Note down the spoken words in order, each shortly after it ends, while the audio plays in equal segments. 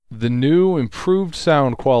The new, improved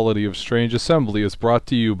sound quality of Strange Assembly is brought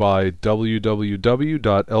to you by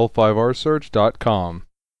www.l5rsearch.com.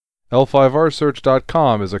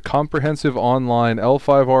 L5rsearch.com is a comprehensive online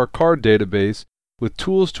L5R card database with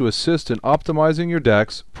tools to assist in optimizing your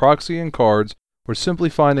decks, proxying cards, or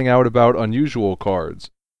simply finding out about unusual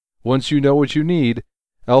cards. Once you know what you need,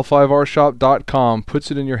 L5rshop.com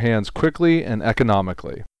puts it in your hands quickly and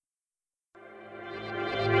economically.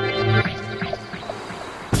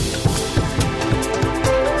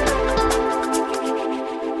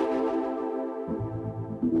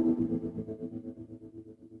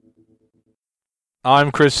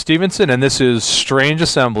 I'm Chris Stevenson, and this is Strange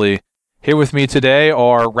Assembly. Here with me today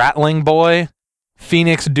are Rattling Boy,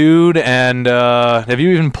 Phoenix Dude, and have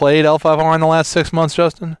you even played L5R in the last 6 months,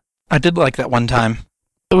 Justin? I did like that one time.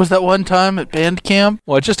 There was that one time at band camp.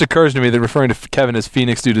 Well, it just occurs to me that referring to Kevin as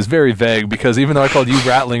Phoenix Dude is very vague, because even though I called you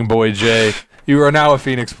Rattling Boy Jay, you are now a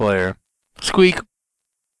Phoenix player. Squeak.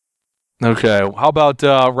 Okay, how about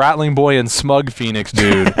Rattling Boy and Smug Phoenix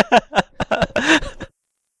Dude?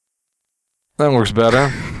 That works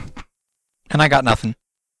better. And I got nothing.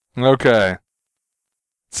 Okay.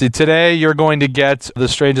 See, today you're going to get the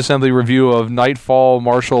Strange Assembly review of Nightfall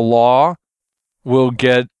Martial Law. We'll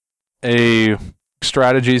get a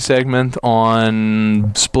strategy segment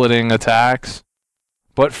on splitting attacks.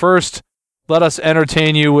 But first, let us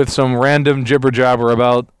entertain you with some random jibber-jabber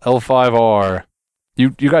about L5R.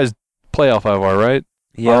 You guys play L5R, right?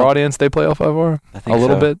 Yeah. Our audience, they play L5R? I think a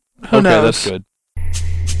little so. bit? Who okay, knows? That's good.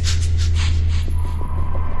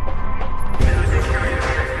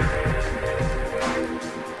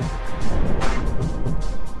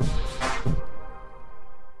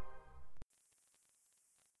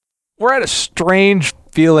 We're at a strange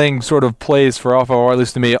feeling sort of place for L5R, at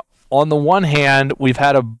least to me. On the one hand, we've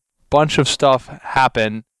had a bunch of stuff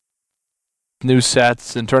happen, new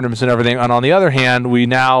sets and tournaments and everything, and on the other hand, we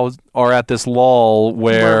now are at this lull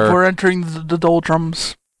where... We're entering the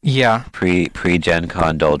doldrums. Yeah. Pre-Gen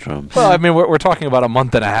Con doldrums. Well, I mean, we're talking about a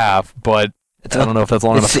month and a half, but I don't know if that's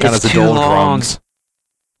long enough to count as the doldrums.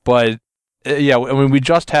 But, yeah, I mean, we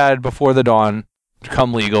just had Before the Dawn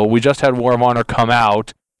come legal. We just had War of Honor come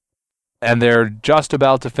out. And they're just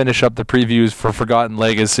about to finish up the previews for Forgotten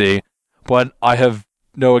Legacy, but I have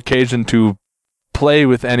no occasion to play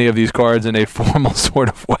with any of these cards in a formal sort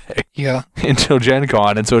of way until Gen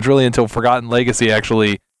Con, and so it's really until Forgotten Legacy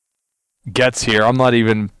actually gets here. I'm not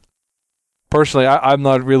even, personally, I'm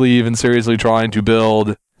not really even seriously trying to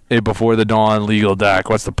build a Before the Dawn legal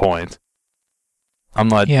deck. What's the point? I'm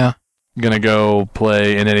not going to go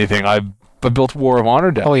play in anything. I've built War of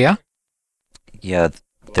Honor deck. Oh, yeah? Yeah,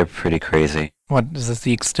 they're pretty crazy. What, is this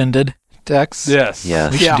the extended decks? Yes.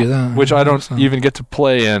 Yes. We should do that. Which I don't even get to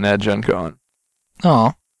play in at Gen Con.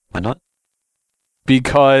 Oh. Why not?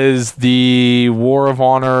 Because the War of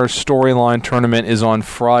Honor storyline tournament is on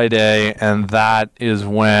Friday, and that is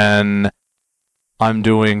when I'm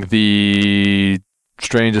doing the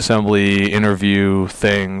Strange Assembly interview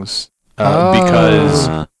things.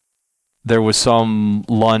 Because there was some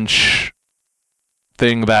lunch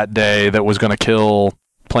thing that day that was going to kill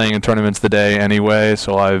playing in tournaments the day anyway,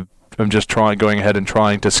 so I'm just going ahead and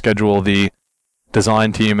trying to schedule the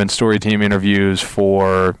design team and story team interviews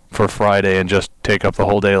for Friday and just take up the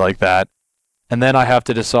whole day like that. And then I have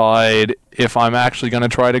to decide if I'm actually going to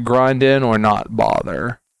try to grind in or not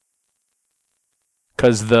bother.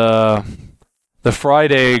 Because the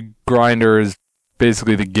Friday grinder is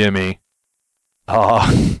basically the gimme. Well,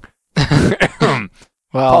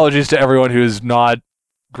 apologies to everyone who's not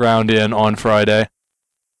ground in on Friday.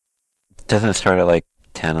 Doesn't it start at like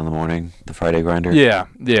 10 in the morning, the Friday grinder? Yeah.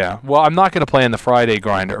 Well, I'm not going to play in the Friday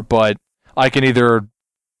grinder, but I can either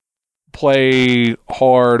play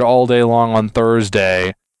hard all day long on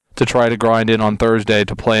Thursday to try to grind in on Thursday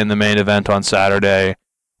to play in the main event on Saturday,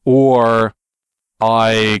 or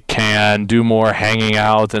I can do more hanging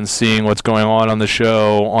out and seeing what's going on the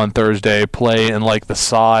show on Thursday, play in like the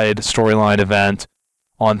side storyline event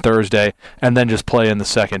on Thursday, and then just play in the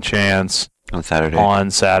second chance on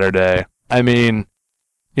Saturday. I mean,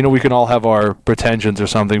 we can all have our pretensions or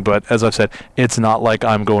something, but as I've said, it's not like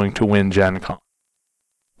I'm going to win Gen Con.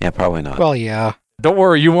 Yeah, probably not. Well, yeah. Don't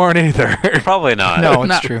worry, you weren't either. Probably not. No,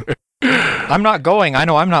 it's true. I'm not going. I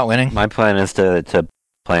know I'm not winning. My plan is to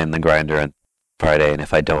play in the grinder on Friday, and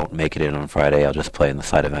if I don't make it in on Friday, I'll just play in the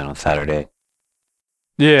side event on Saturday.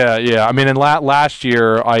 Yeah. I mean, in last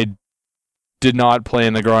year, I did not play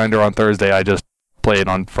in the grinder on Thursday. I just played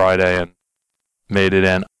on Friday and made it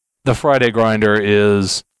in. The Friday grinder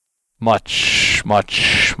is much,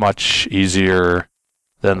 much, much easier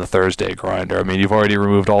than the Thursday grinder. I mean, you've already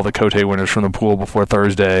removed all the Kote winners from the pool before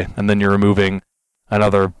Thursday, and then you're removing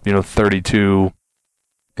another, 32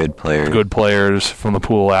 Good players. good players from the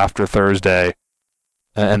pool after Thursday,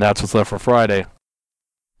 and that's what's left for Friday.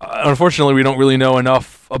 Unfortunately, we don't really know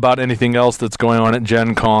enough about anything else that's going on at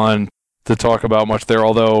Gen Con to talk about much there,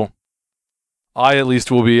 although I at least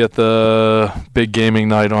will be at the big gaming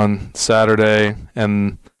night on Saturday,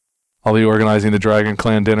 and I'll be organizing the Dragon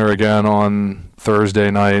Clan dinner again on Thursday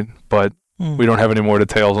night, but we don't have any more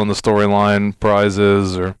details on the storyline,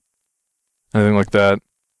 prizes, or anything like that.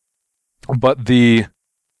 But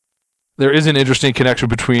there is an interesting connection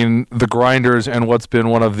between the grinders and what's been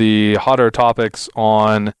one of the hotter topics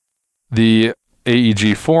on the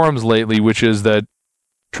AEG forums lately, which is that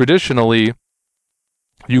traditionally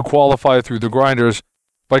you qualify through the grinders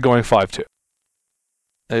by going 5-2.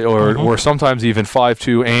 Or sometimes even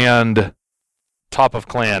 5-2 and top of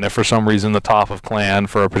clan, if for some reason the top of clan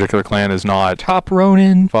for a particular clan is not Top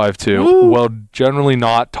Ronin. 5-2. Woo. Well, generally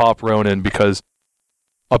not top Ronin, because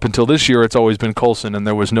up until this year, it's always been Coulson, and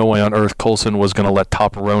there was no way on earth Coulson was going to let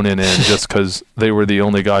top Ronin in just because they were the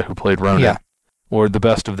only guy who played Ronin. Yeah. Or the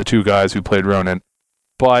best of the two guys who played Ronin.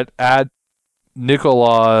 But at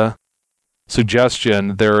Nicola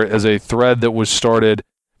suggestion, there is a thread that was started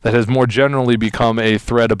that has more generally become a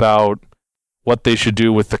thread about what they should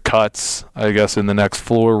do with the cuts, I guess, in the next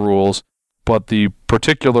floor rules. But the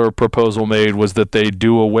particular proposal made was that they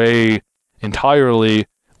do away entirely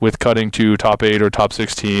with cutting to top 8 or top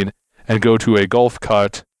 16 and go to a golf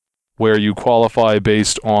cut where you qualify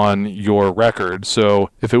based on your record. So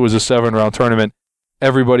if it was a 7-round tournament,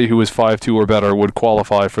 everybody who was 5-2 or better would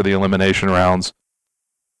qualify for the elimination rounds.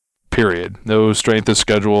 Period. No strength of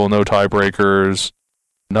schedule, no tiebreakers,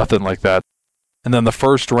 nothing like that. And then the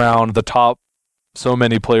first round, the top so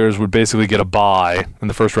many players would basically get a bye in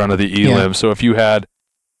the first round of the elim. Yeah. So if you had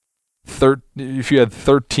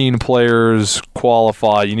 13 players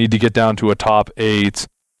qualify, you need to get down to a top 8.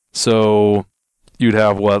 So you'd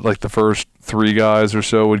have the first 3 guys or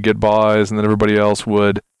so would get buys, and then everybody else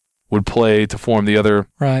would play to form. The other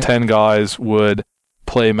Right. 10 guys would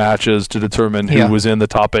play matches to determine who Yeah. was in the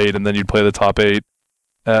top 8, and then you'd play the top 8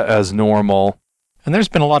 as normal. And there's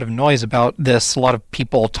been a lot of noise about this, a lot of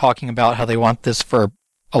people talking about how they want this for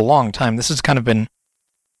a long time. This has kind of been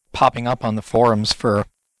popping up on the forums for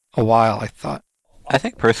a while, I thought. I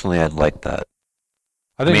think personally I'd like that.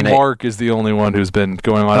 I think mean, Mark is the only one who's been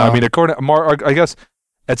going on. Oh. I mean, according to Mark, I guess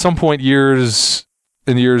at some point years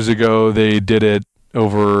ago, they did it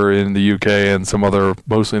over in the UK and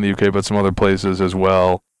mostly in the UK, but some other places as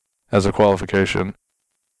well as a qualification.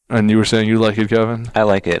 And you were saying you like it, Kevin? I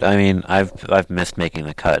like it. I mean, I've missed making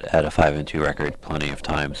the cut at a 5-2 record plenty of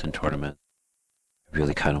times in tournaments. I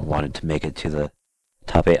really kind of wanted to make it to the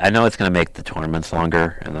top 8. I know it's going to make the tournaments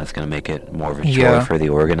longer, and that's going to make it more of a chore Yeah. for the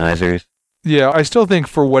organizers. Yeah, I still think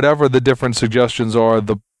for whatever the different suggestions are,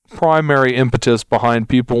 the primary impetus behind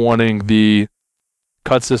people wanting the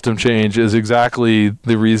cut system change is exactly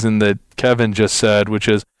the reason that Kevin just said, which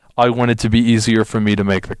is, I want it to be easier for me to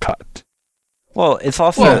make the cut. Well, it's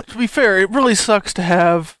also... Well, to be fair, it really sucks to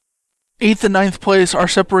have 8th and 9th place are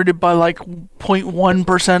separated by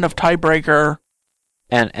 0.1% of tiebreaker.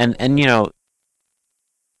 And you know,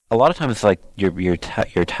 a lot of times your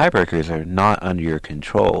tiebreakers are not under your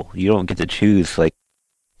control. You don't get to choose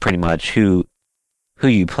pretty much who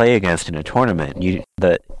you play against in a tournament.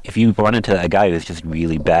 If you run into a guy who's just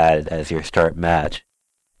really bad as your start match,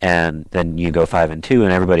 and then you go 5-2,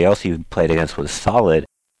 and everybody else you played against was solid,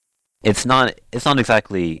 it's not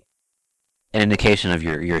exactly an indication of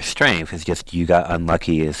your strength. It's just you got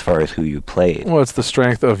unlucky as far as who you played. Well, it's the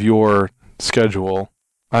strength of your schedule.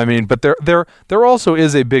 I mean, but there also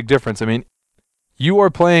is a big difference. I mean, you are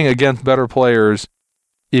playing against better players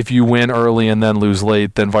if you win early and then lose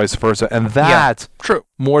late than vice versa. And that, True.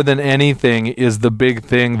 more than anything, is the big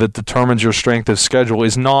thing that determines your strength of schedule,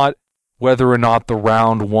 is not whether or not the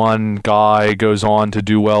round 1 guy goes on to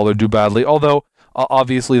do well or do badly. Although,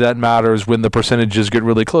 obviously that matters when the percentages get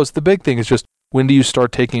really close. The big thing is just, when do you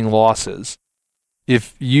start taking losses?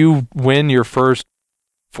 If you win your first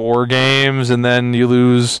 4 games and then you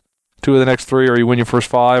lose 2 of the next 3, or you win your first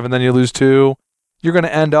 5 and then you lose 2, you're going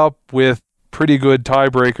to end up with pretty good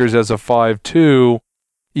tiebreakers as a 5-2,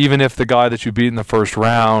 even if the guy that you beat in the first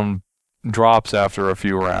round drops after a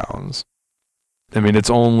few rounds. I mean, it's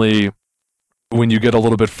only when you get a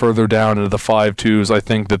little bit further down into the 5-2s, I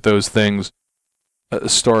think that those things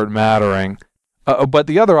start mattering. But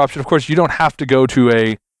the other option, of course, you don't have to go to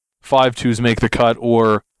a 5-2s make the cut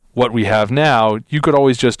or what we have now. You could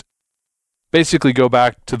always just basically go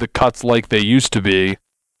back to the cuts like they used to be,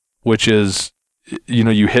 which is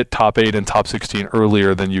you hit top 8 and top 16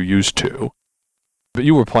 earlier than you used to. But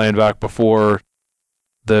you were playing back before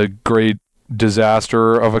the great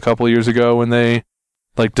disaster of a couple of years ago when they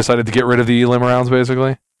decided to get rid of the elim rounds,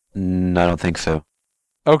 basically. I don't think so.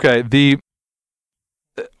 Okay,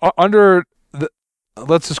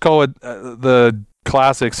 let's just call it the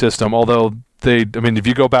classic system, although if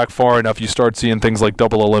you go back far enough, you start seeing things like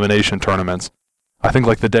double elimination tournaments. I think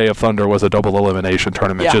the Day of Thunder was a double elimination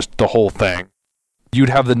tournament, just the whole thing. You'd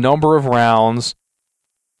have the number of rounds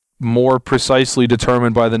more precisely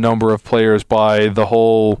determined by the number of players by the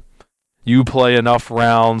whole, you play enough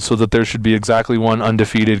rounds so that there should be exactly one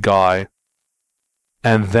undefeated guy.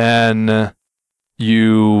 And then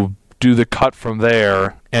you do the cut from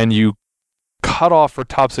there, and you cut off for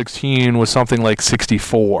top 16 was something like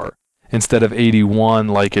 64 instead of 81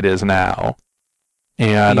 like it is now.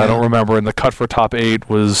 And I don't remember, and the cut for top 8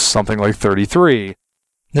 was something like 33.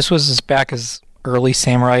 This was as back as early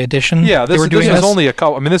Samurai Edition? Yeah, this was only a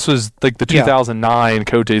couple. This was the 2009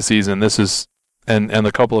 Kote season. This is, and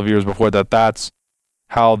the couple of years before that, that's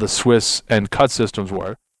how the Swiss and cut systems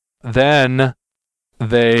were. Then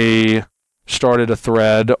they started a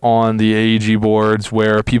thread on the AEG boards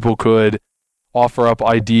where people could offer up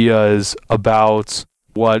ideas about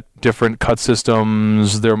what different cut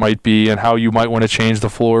systems there might be and how you might want to change the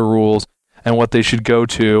floor rules and what they should go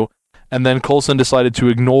to. And then Coulson decided to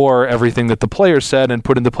ignore everything that the players said and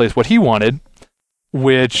put into place what he wanted,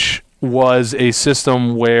 which was a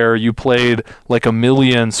system where you played a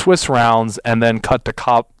million Swiss rounds and then cut the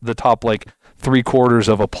top 3/4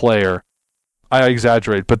 of a player. I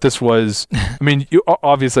exaggerate, but this was,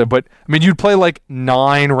 obviously, but you'd play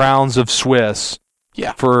 9 rounds of Swiss.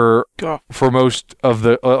 Yeah. For most of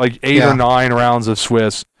the 8 or 9 rounds of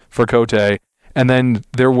Swiss for Kote, and then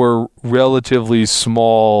there were relatively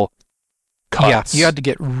small cuts. Yeah, you had to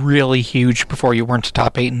get really huge before you weren't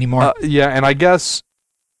top 8 anymore. And I guess,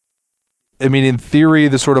 in theory,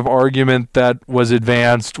 the sort of argument that was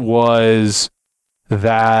advanced was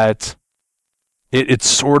that it's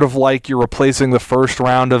sort of like you're replacing the first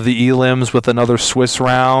round of the elims with another Swiss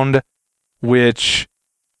round, which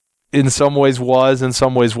in some ways was, in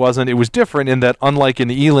some ways wasn't. It was different in that, unlike in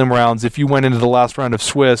the elim rounds, if you went into the last round of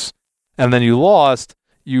Swiss and then you lost,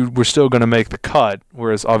 you were still going to make the cut.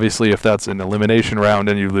 Whereas, obviously, if that's an elimination round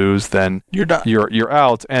and you lose, then you're done. You're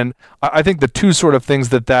out. And I think the two sort of things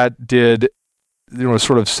that did,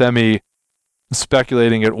 sort of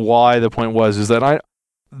semi-speculating at why the point was, is that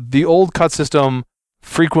the old cut system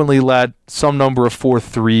frequently let some number of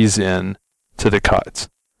 4-3s in to the cuts.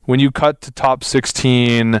 When you cut to top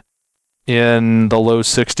 16 in the low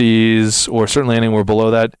 60s, or certainly anywhere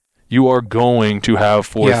below that, you are going to have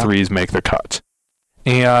 4-3s make the cut.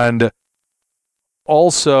 And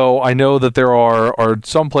also, I know that there are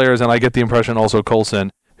some players, and I get the impression also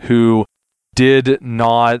Coulson, who did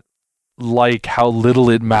not like how little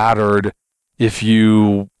it mattered if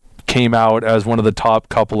you came out as one of the top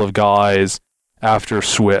couple of guys after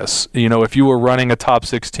Swiss. If you were running a top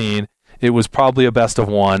 16, it was probably a best of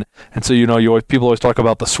one. And so, people always talk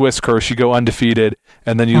about the Swiss curse. You go undefeated,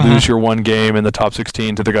 and then you lose your one game in the top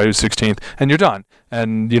 16 to the guy who's 16th, and you're done.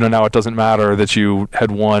 And, now it doesn't matter that you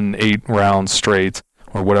had won 8 rounds straight,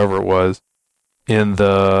 or whatever it was, in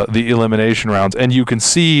the elimination rounds. And you can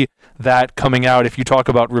see that coming out if you talk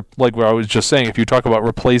about, like what I was just saying, if you talk about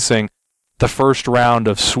replacing the first round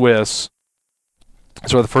of Swiss,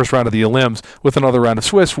 so the first round of the elims, with another round of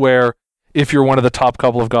Swiss, where if you're one of the top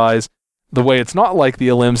couple of guys, the way it's not like the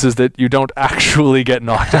elims is that you don't actually get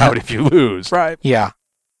knocked out if you lose. Right. Yeah.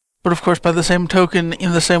 But of course, by the same token,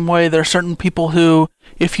 in the same way, there are certain people who,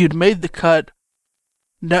 if you'd made the cut,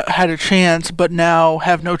 had a chance, but now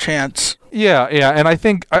have no chance. Yeah, and I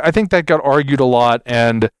think that got argued a lot,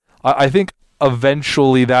 and I think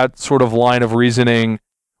eventually that sort of line of reasoning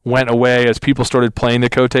went away as people started playing the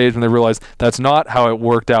Kotes and they realized that's not how it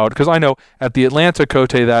worked out. Because I know at the Atlanta Kote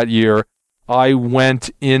that year, I went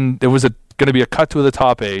in, there was going to be a cut to the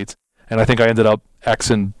top 8, and I think I ended up X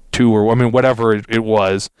and 2, or whatever it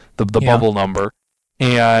was, the bubble number.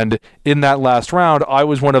 And in that last round, I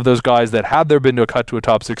was one of those guys that had there been a cut to a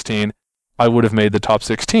top 16, I would have made the top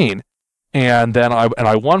 16. And then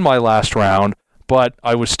I won my last round, but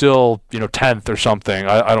I was still, 10th or something.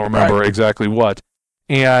 I don't remember exactly what.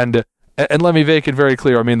 And let me make it very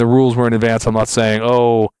clear. The rules were in advance. I'm not saying,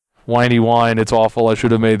 oh, whiny wine, it's awful, I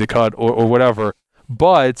should have made the cut, or whatever.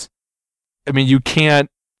 But, you can't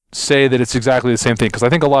say that it's exactly the same thing, because I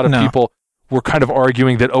think a lot of people were kind of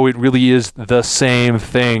arguing that, it really is the same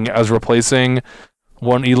thing as replacing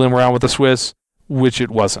one elim round with the Swiss, which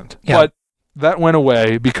it wasn't. Yeah. But that went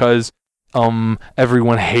away because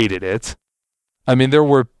everyone hated it. I mean, there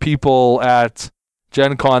were people at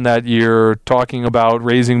Gen Con that year talking about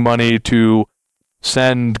raising money to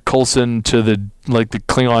send Coulson to the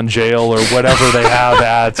Klingon jail or whatever they have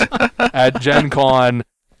at Gen Con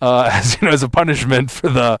as a punishment for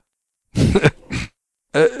the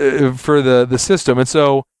the system. And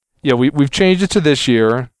so we've changed it to this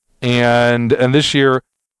year, and this year,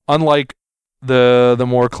 unlike the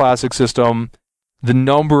more classic system, the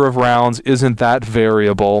number of rounds isn't that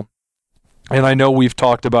variable. And I know we've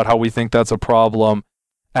talked about how we think that's a problem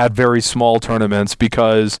at very small tournaments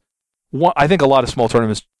because I think a lot of small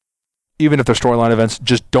tournaments, even if they're storyline events,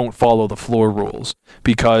 just don't follow the floor rules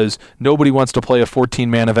because nobody wants to play a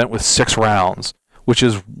 14-man event with 6 rounds, which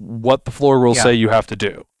is what the floor rules say you have to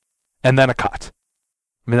do, and then a cut.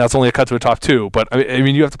 I mean, that's only a cut to a top 2, but I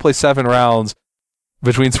mean, you have to play 7 rounds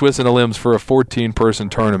between Swiss and Elims for a 14-person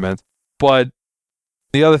tournament. But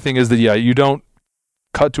the other thing is that, you don't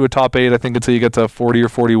cut to a top 8, I think, until you get to 40 or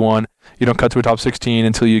 41. You don't cut to a top 16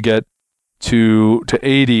 until you get to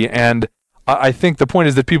 80. And I think the point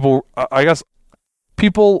is that people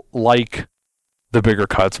like the bigger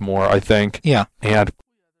cuts more, I think. Yeah. And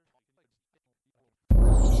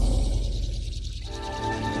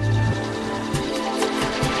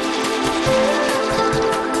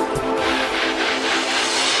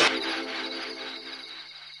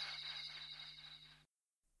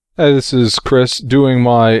Hey, this is Chris doing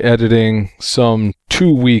my editing some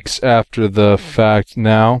 2 weeks after the fact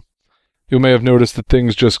now. You may have noticed that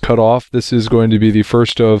things just cut off. This is going to be the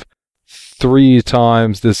first of 3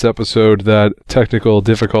 times this episode that technical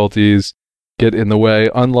difficulties get in the way.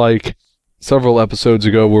 Unlike several episodes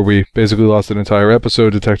ago where we basically lost an entire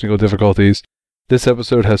episode to technical difficulties, this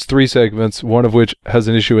episode has 3 segments, one of which has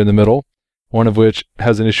an issue in the middle, one of which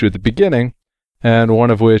has an issue at the beginning, and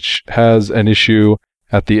one of which has an issue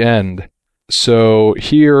at the end. So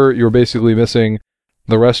here you're basically missing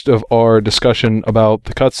the rest of our discussion about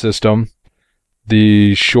the cut system.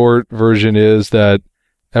 The short version is that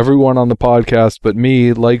everyone on the podcast but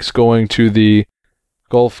me likes going to the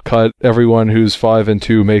golf cut. Everyone who's 5 and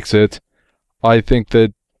 2 makes it. I think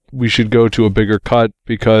that we should go to a bigger cut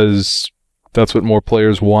because that's what more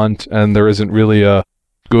players want, and there isn't really a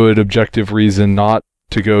good objective reason not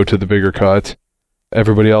to go to the bigger cut.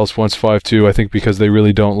 Everybody else wants 5-2, I think, because they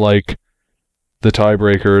really don't like the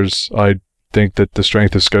tiebreakers. I think that the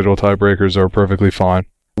strength of schedule tiebreakers are perfectly fine.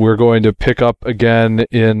 We're going to pick up again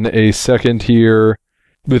in a second here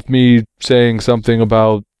with me saying something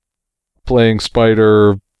about playing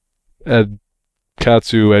Spider at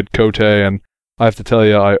Katsu at Kote, and I have to tell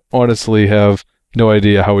you, I honestly have no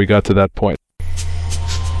idea how we got to that point.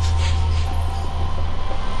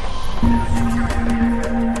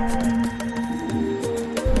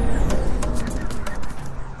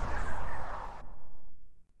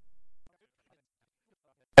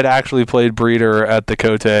 I'd actually played Breeder at the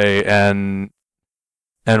Kote and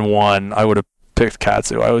won, I would have picked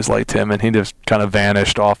Katsu. I always liked him, and he just kind of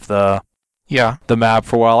vanished off the map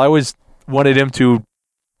for a while. I always wanted him to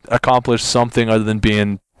accomplish something other than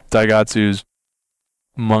being Daigatsu's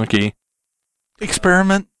monkey.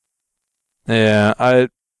 Experiment. Yeah,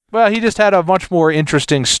 he just had a much more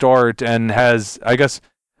interesting start and has, I guess,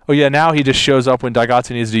 now he just shows up when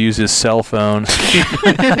Daigatsu needs to use his cell phone.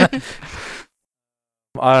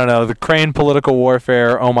 I don't know, the Crane political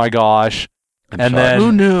warfare, oh my gosh. Then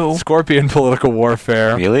who knew? Scorpion political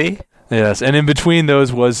warfare. Really? Yes, and in between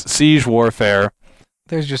those was Siege warfare.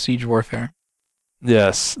 There's just Siege warfare.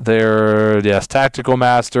 Yes, Tactical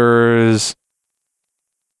Masters.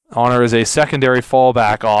 Honor is a secondary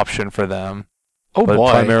fallback option for them. Oh but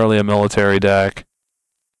boy. Primarily a military deck.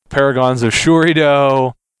 Paragons of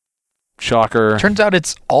Shurido. Shocker. Turns out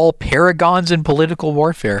it's all Paragons in political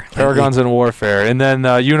warfare. Paragons in warfare. And then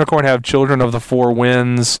Unicorn have Children of the Four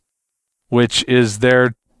Winds, which is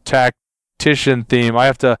their tactician theme. I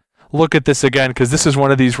have to look at this again because this is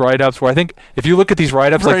one of these write-ups where I think if you look at these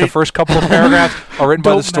write-ups, like the first couple of paragraphs are written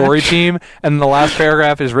by the story team, and the last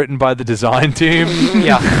paragraph is written by the design team.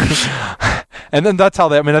 Yeah. And then that's how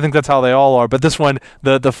I think that's how they all are. But this one,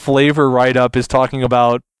 the flavor write-up is talking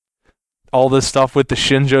about all this stuff with the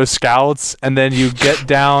Shinjo Scouts, and then you get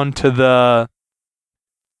down to the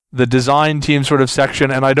design team sort of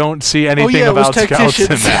section, and I don't see anything about Scouts in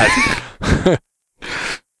that.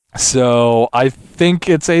 So I think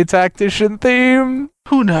it's a tactician theme.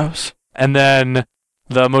 Who knows? And then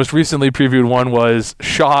the most recently previewed one was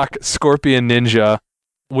Shock Scorpion Ninja,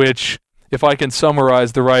 which, if I can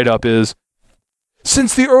summarize the write-up, is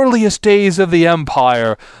Since the earliest days of the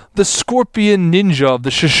Empire, the Scorpion Ninja of the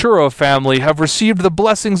Shishura family have received the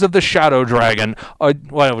blessings of the Shadow Dragon, the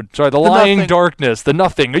Lying Nothing. Darkness, the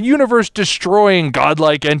Nothing, a universe-destroying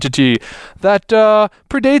godlike entity that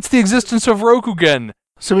predates the existence of Rokugan.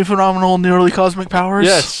 Semi-phenomenal, nearly cosmic powers.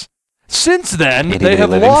 Yes. Since then, Itty they bitty have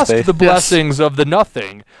living lost space. the blessings of the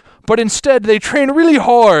Nothing, but instead they train really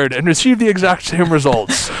hard and receive the exact same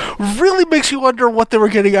results. Really makes you wonder what they were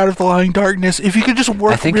getting out of the Lying Darkness. If you could just I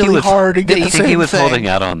work think he really was- hard and get I the I think same he was thing. holding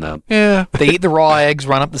out on them. Yeah. They eat the raw eggs,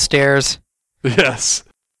 run up the stairs. Yes.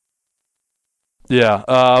 Yeah,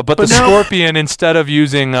 but the But now- Scorpion, instead of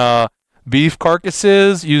using beef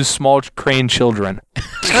carcasses, use small crane children.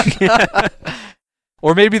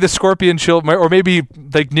 Or maybe the Scorpion children, or maybe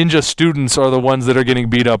like ninja students are the ones that are getting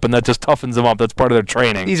beat up, and that just toughens them up. That's part of their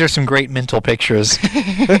training. These are some great mental pictures.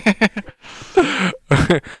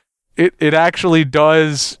 It actually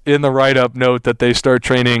does in the write-up note that they start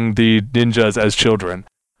training the ninjas as children.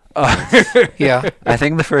 Yeah. I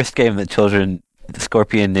think the first game that the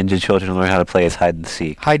Scorpion Ninja children learn how to play is hide and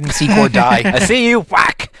seek. Hide and seek or die. I see you,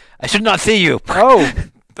 whack! I should not see you. Oh,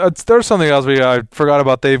 there's something else I forgot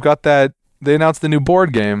about. They've got that. They announced the new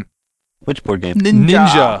board game, Which board game?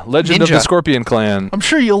 Ninja. Legend of the Ninja. Scorpion Clan. I'm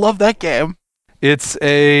sure you'll love that game. It's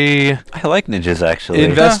a I like ninjas actually.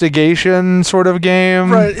 investigation sort of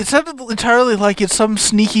game. Right. It sounded entirely like it's some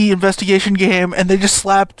sneaky investigation game, and they just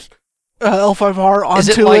slapped L5R onto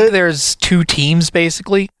Is it like there's two teams,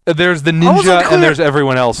 basically? There's the I wasn't ninja clear. and there's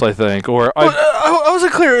everyone else, I think. Or Well, I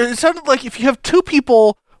wasn't clear. It sounded like if you have two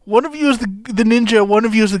people, one of you is the ninja, one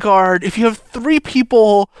of you is the guard. If you have three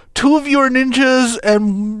people, two of you are ninjas,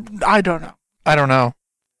 and I don't know. I don't know.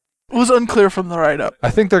 It was unclear from the write-up. I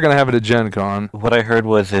think they're gonna have it at Gen Con. What I heard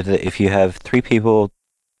was that if you have 3 people,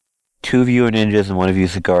 2 of you are ninjas and 1 of you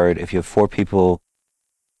is a guard. If you have 4 people,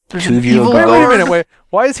 There's Two an of you evil are Wait a guard. minute, wait.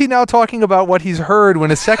 Why is he now talking about what he's heard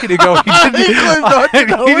when a second ago he didn't, He claimed not to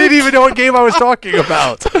know he it. didn't even know what game I was talking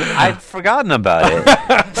about? I'd forgotten about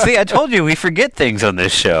it. See, I told you we forget things on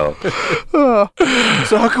this show.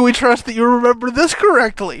 So how can we trust that you remember this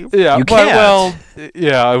correctly? Yeah, You but, can't. well,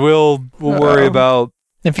 yeah, we'll worry about.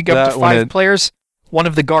 If you go up That to one 5 it- players, one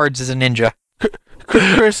of the guards is a ninja.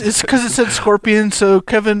 Chris, it's because it said Scorpion, so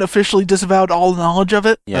Kevin officially disavowed all knowledge of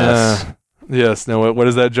it. Yes. Yes. No. What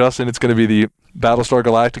is that, Justin? It's going to be the Battlestar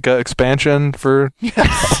Galactica expansion for.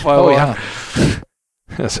 Yes. Oh, yeah.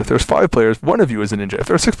 Yes. If there's 5 players, 1 of you is a ninja. If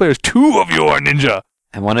there's 6 players, 2 of you are ninja.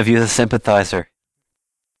 And 1 of you is a sympathizer.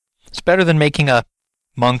 It's better than making a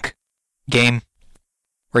monk game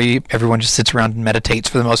where everyone just sits around and meditates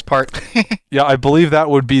for the most part. Yeah, I believe that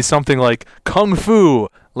would be something like Kung Fu,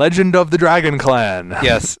 Legend of the Dragon Clan.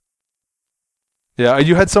 Yes. Yeah,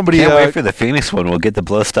 you had somebody. Can't wait for the Phoenix one. We'll get to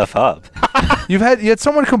blow stuff up. You had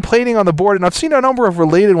someone complaining on the board, and I've seen a number of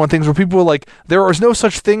related things where people were like, "There is no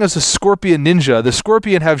such thing as a Scorpion ninja. The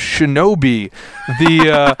Scorpion have Shinobi.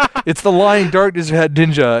 It's the Lying Darkness head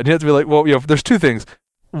ninja." And you have to be like, "Well, there's 2 things.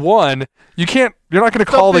 One, you're not going to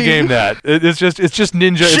call the Shinobi. game that. It's just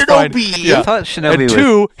ninja. It's fine. Shinobi. I Yeah. thought Shinobi And was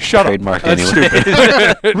 2, shut up. trademarked That's anyway.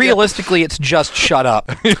 stupid. Realistically, it's just shut up.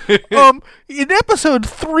 In episode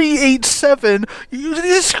 387,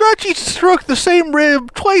 Scratchy struck the same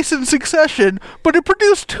rib twice in succession, but it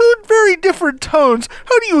produced 2 very different tones.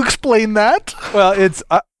 How do you explain that? Well, it's.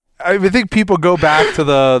 I think people go back to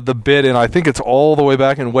the bit, and I think it's all the way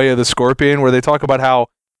back in Way of the Scorpion, where they talk about how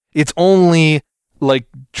it's only like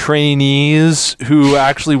trainees who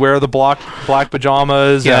actually wear the black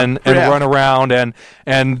pajamas Yeah. and Yeah. run around, and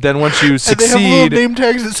then once you And they have little succeed, name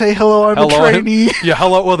tags that say, "Hello, I'm Hello, a trainee." yeah,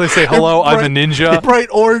 hello. Well, they say hello. I'm a ninja. Bright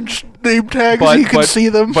orange name tags, But- you can but- see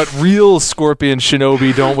them. But real Scorpion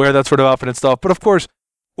Shinobi don't wear that sort of outfit and stuff. But of course,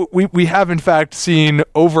 we have in fact seen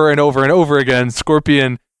over and over and over again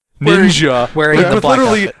Scorpion Ninja wearing with, the with black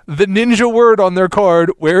literally outfit. the ninja word on their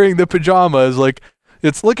card, wearing the pajamas. Like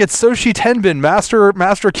it's Soshi Tenbin,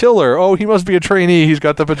 master killer. Oh, he must be a trainee. He's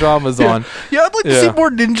got the pajamas on. Yeah, I'd like to Yeah. see more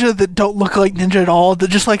ninja that don't look like ninja at all, that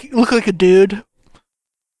just look like a dude.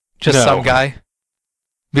 Just No. some guy.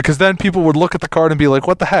 Because then people would look at the card and be like,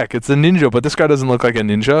 "What the heck? It's a ninja, but this guy doesn't look like a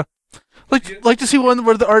ninja." Like to see one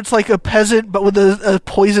where the art's like a peasant but with a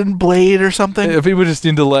poison blade or something. If people just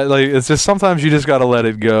need to it's just sometimes you just got to let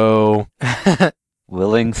it go.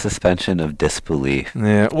 Willing suspension of disbelief.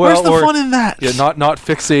 Yeah. Where's Well, the or fun in that? yeah, not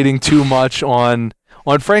fixating too much on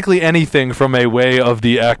frankly anything from a Way of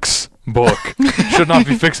the X book should not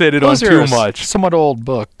be fixated on Those too are much. somewhat old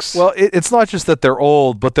books. Well, it's not just that they're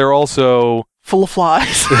old, but they're also Full of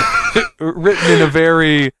flies. written in a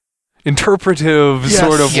very, interpretive Yes.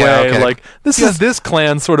 sort of Yeah, way. okay. Like, this is this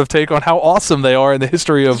clan's sort of take on how awesome they are in the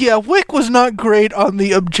history of. Yeah, Wick was not great on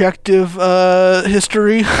the objective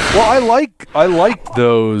history. Well, I like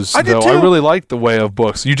those. I did though. too. I really like the way of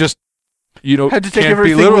books. You just Had to take can't be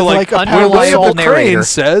everything literal. with, Like, like, a well, underlying Way of soul the Crane narrator.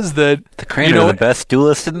 says that The Crane you know, are the best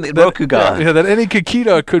duelist in the that- Rokugan. Yeah, that any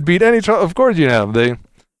Kikita could beat any. Of course, you know they.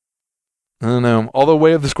 I don't know. Although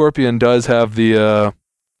Way of the Scorpion does have the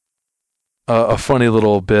a funny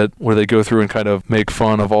little bit where they go through and kind of make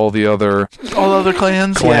fun of all the other All other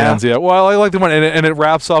clans. clans. Yeah. Well, I like the one, and it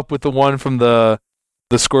wraps up with the one from the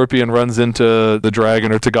Scorpion runs into the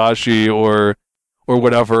dragon or Tagashi or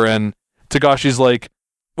whatever, and Tagashi's like,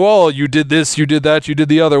 well, you did this, you did that, you did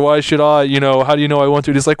the other. Why should I? You know, how do you know I want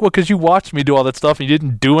to? He's like, well, because you watched me do all that stuff and you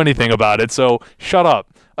didn't do anything about it. So shut up.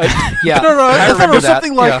 Yeah. No, I thought it remember was that.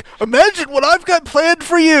 something like, imagine what I've got planned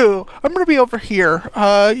for you. I'm going to be over here.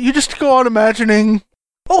 You just go on imagining,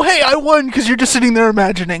 oh, hey, I won because you're just sitting there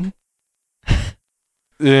imagining.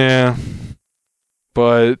 Yeah.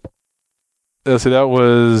 But let's see, that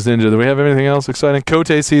was Ninja. Do we have anything else exciting?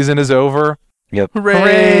 Kote season is over.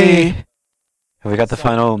 Hooray. Have we got the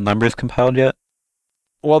final numbers compiled yet?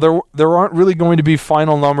 Well, there aren't really going to be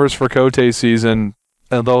final numbers for Kote season,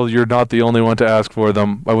 although you're not the only one to ask for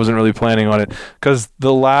them. I wasn't really planning on it because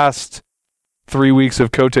the last 3 weeks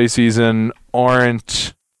of Kote season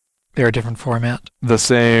aren't They're a different format. the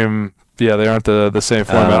same. Yeah, they aren't the same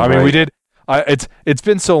format. Oh, I mean, we right. did. It's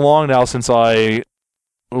been so long now since I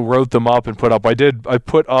wrote them up and put up. I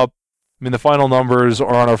put up. I mean, the final numbers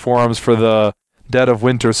are on our forums for the Dead of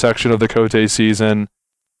Winter section of the Kote season.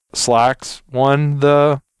 Slacks won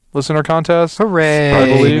the listener contest. Hooray! I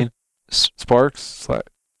believe. Sparks?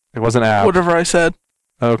 It wasn't app. Whatever I said.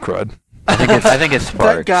 Oh, crud. I think it's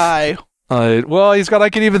Sparks. That guy. Well, he's got. I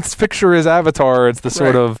can even picture his avatar. It's the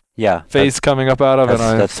sort Right. of Yeah. face coming up out of it.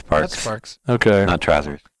 That's Sparks. That's Sparks. Okay. Not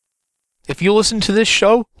trousers. If you listen to this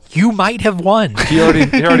show, you might have won. He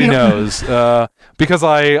already knows. Because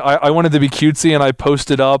I wanted to be cutesy and I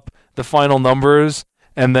posted up the final numbers,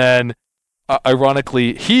 and then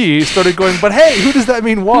ironically he started going, but hey, who does that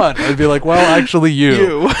mean won? I'd be like, well, actually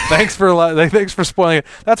you. Thanks for spoiling it.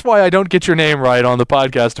 That's why I don't get your name right on the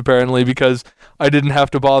podcast apparently, because I didn't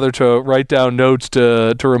have to bother to write down notes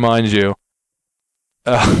to remind you.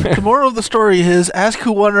 The moral of the story is ask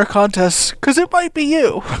who won our contest, because it might be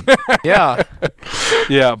you. Yeah.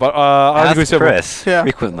 Yeah, but I think we Ask said Chris Yeah.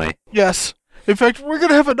 frequently. Yes. In fact, we're going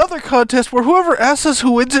to have another contest where whoever asks us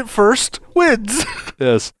who wins it first wins.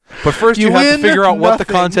 yes. But first You you have to win figure out what the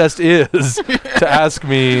nothing. contest is to ask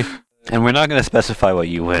me. And we're not going to specify what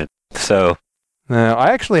you win. So, Now,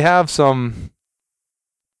 I actually have some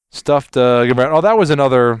stuff to give around. Oh, that was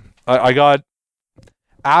another. I got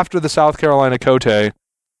after the South Carolina Kote.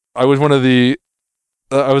 I was one of the.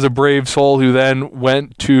 I was a brave soul who then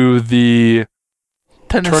went to the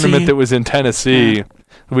tournament that was in Tennessee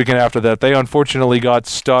the weekend after that. They unfortunately got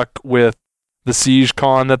stuck with the Siege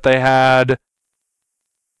Con that they had.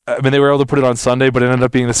 I mean, they were able to put it on Sunday, but it ended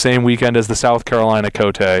up being the same weekend as the South Carolina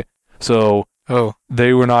Kote. So Oh.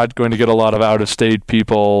 they were not going to get a lot of out-of-state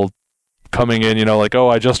people coming in, like, oh,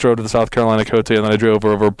 I just drove to the South Carolina Kote and then I drove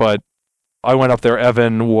over. But I went up there.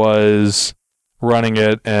 Evan was running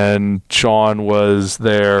it and Sean was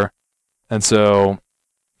there. And so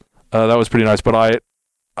that was pretty nice. But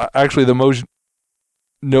I actually, the most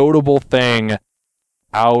notable thing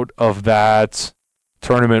out of that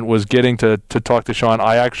tournament was getting to talk to Sean.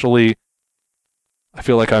 I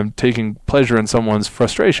feel like I'm taking pleasure in someone's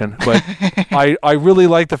frustration, but I really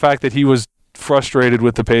like the fact that he was frustrated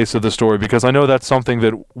with the pace of the story, because I know that's something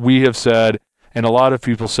that we have said and a lot of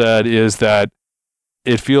people said, is that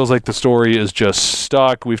it feels like the story is just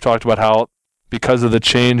stuck. We've talked about how because of the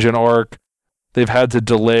change in arc, they've had to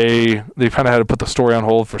delay, they've kind of had to put the story on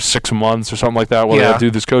hold for 6 months or something like that while they have to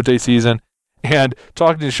do this Kote season. And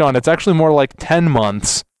talking to Sean, it's actually more like 10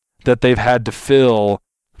 months that they've had to fill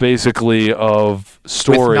basically of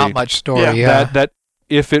story. With not much story, Yeah. yeah. That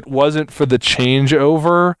if it wasn't for the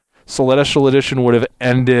changeover, Celestial Edition would have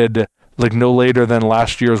ended like no later than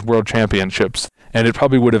last year's World Championships. And it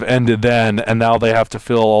probably would have ended then, and now they have to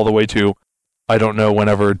fill all the way to, I don't know,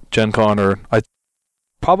 whenever Gen Con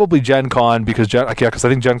probably Gen Con, because I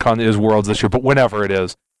think Gen Con is Worlds this year, but whenever it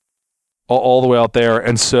is, all the way out there.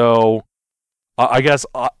 And so I guess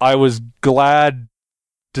I was glad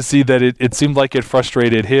to see that it seemed like it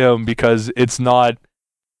frustrated him, because it's not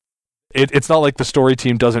like the story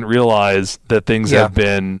team doesn't realize that things have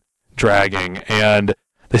been dragging, and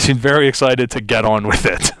they seem very excited to get on with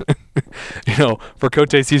it. For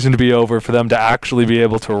Kote season to be over, for them to actually be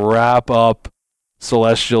able to wrap up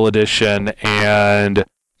Celestial Edition and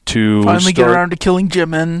to Finally get start- around to killing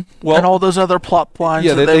Jimin Well, and all those other plot lines.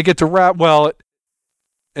 Yeah, that they get to wrap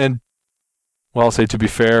I'll say to be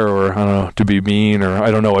fair, or I don't know, to be mean, or I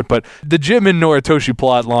don't know it, but the Jimin Noritoshi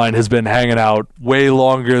plot line has been hanging out way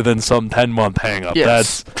longer than some 10-month hang-up.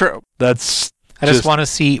 Yes, true. That's I just want to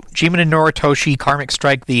see Jimin and Noritoshi, Karmic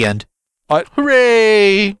Strike, the end.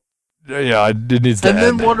 Hooray! yeah, it needs to And then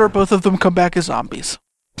end. what, or both of them come back as zombies?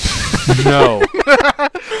 No.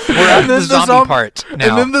 We're at the zombie part now.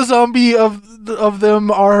 And then the zombie of them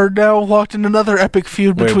are now locked in another epic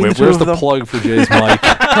feud between the two where's of the them. plug for Jay's mic?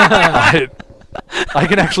 I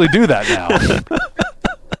can actually do that now.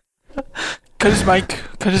 Cut his mic.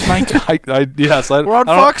 Cut his mic. Yes. We're on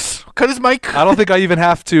I don't- Fox. Cut his mic. I don't think I even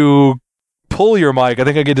have to pull your mic. I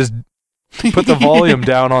think I can just put the volume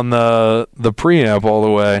down on the preamp all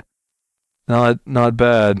the way. Not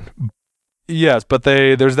bad. Yes, but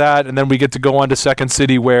there's that, and then we get to go on to Second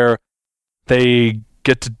City, where they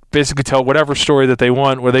get to basically tell whatever story that they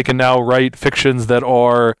want, where they can now write fictions that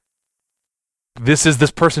are, this is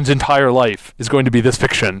this person's entire life is going to be this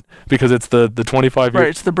fiction, because it's the 25-year Right,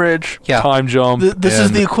 it's the bridge. Yeah. time jump. This is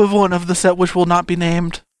and- the equivalent of the set which will not be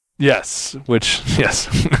named. Yes,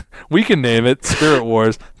 we can name it Spirit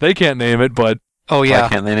Wars. They can't name it, but Oh Why yeah,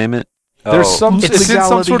 can't they name it? there's Oh. some. It's It's in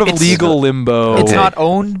some sort of legality. legal limbo. it's not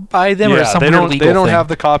owned by them or Yeah, some they weird don't. legal They don't thing. have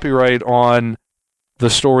the copyright on the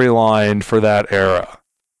storyline for that era.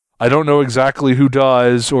 I don't know exactly who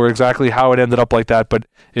does or exactly how it ended up like that, but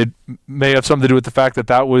it may have something to do with the fact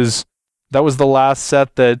that was the last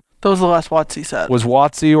set that That was the last WotC set. was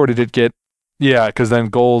WotC, or did it get? Yeah, because then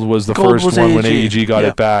Gold was the Gold first was one when AEG, AEG got yeah.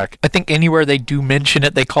 it back. I think anywhere they do mention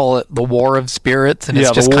it, they call it the War of Spirits, and Yeah,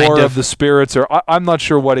 it's just the War kind of the Spirits, or I'm not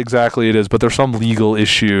sure what exactly it is, but there's some legal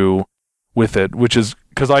issue with it, which is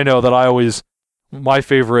because I know that my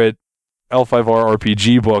favorite L5R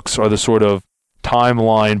RPG books are the sort of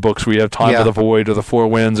timeline books where you have Time Yeah. of the Void or the Four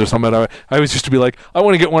Winds or something. I always used to be like, I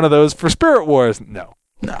want to get one of those for Spirit Wars. No,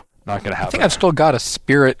 not going to I happen. think I've still got a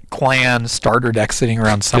Spirit Clan starter deck sitting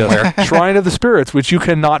around somewhere. Yes. Shrine of the Spirits, which you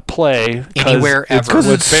cannot play Anywhere it's, ever. 'Cause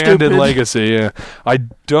it's it's banned in stupid. Legacy. Yeah. I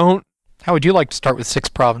don't How would you like to start with 6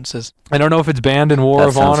 provinces? know if it's banned in War That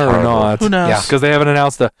of sounds Honor or horrible. not. Who knows? Yeah. Because they haven't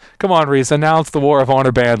announced come on, Reese, announce the War of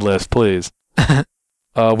Honor banned list, please.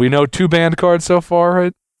 We know 2 banned cards so far,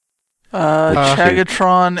 right?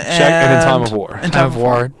 Chagatron and And in Time of War. In Time of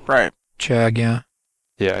War. Right. Chag, yeah.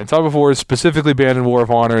 Yeah, in Time of War is specifically banned in War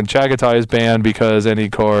of Honor, and Chagatai is banned because any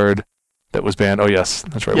card that was banned. Oh, yes,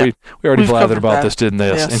 that's right. Yeah. We already We've blathered covered about that. this, didn't they?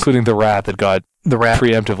 Yes. Including the rat that got The rat.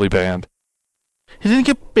 preemptively banned. He didn't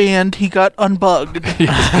get banned. He got unbugged.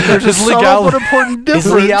 There's There's a subtle but important His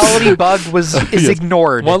difference. reality bug is Yes.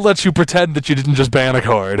 ignored. What lets you pretend that you didn't just ban a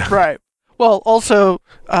card? Right. Well, also,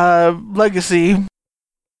 Legacy.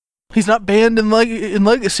 He's not banned in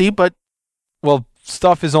Legacy, but Well,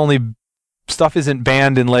 stuff isn't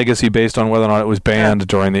banned in Legacy based on whether or not it was banned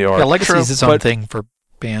during the arc. Yeah, Legacy is True. its own But- thing for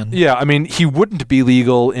ban. Yeah, I mean, he wouldn't be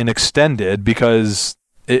legal in Extended because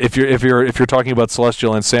if you're talking about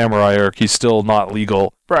Celestial and Samurai arc, he's still not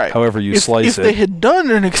legal. right. However you If slice they it. had done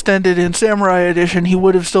an extended in Samurai Edition, he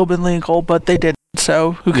would have still been legal, but they didn't.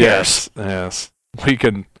 So who cares? Yes. We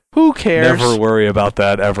can Who cares? never worry about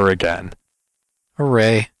that ever again.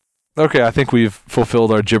 Hooray. Okay, I think we've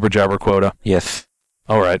fulfilled our jibber jabber quota. Yes.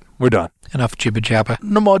 All right, we're done. Enough jibba jabba.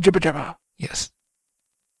 No more jibba jabba. Yes.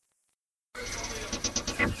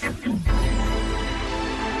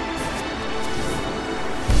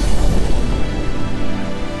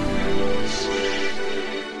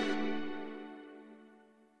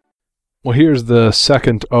 Well, here's the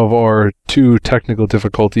second of our 2 technical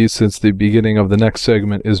difficulties since the beginning of the next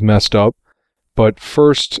segment is messed up. But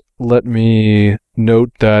first, let me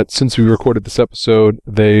note that since we recorded this episode,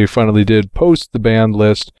 they finally did post the banned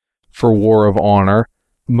list for War of Honor.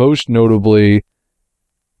 Most notably,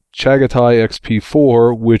 Chagatai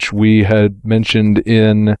XP4, which we had mentioned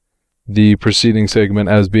in the preceding segment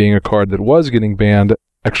as being a card that was getting banned,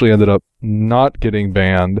 actually ended up not getting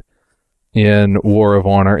banned in War of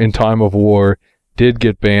Honor. In Time of War, did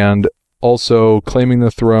get banned. Also, Claiming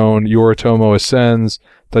the Throne, Yoritomo Ascends,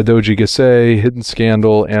 Daidoji Gesei, Hidden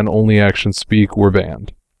Scandal, and Only Action Speak were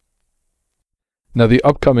banned. Now, the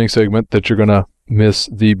upcoming segment that you're going to miss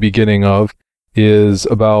the beginning of is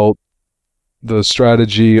about the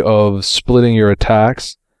strategy of splitting your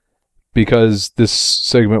attacks. Because this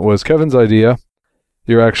segment was Kevin's idea,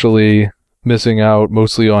 you're actually missing out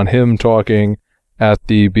mostly on him talking at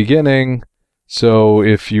the beginning. So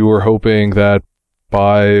if you were hoping that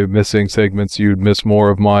by missing segments you'd miss more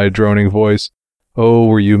of my droning voice, oh,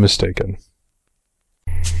 were you mistaken.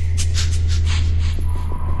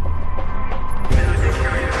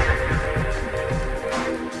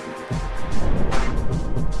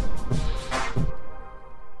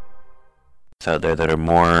 out there that are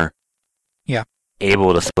more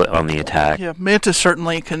able to split on the attack. Yeah, Mantis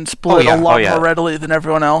certainly can split yeah. a lot Oh, yeah. more readily than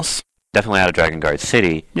everyone else. Definitely out of Dragon Guard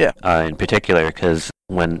City. Yeah. In particular, because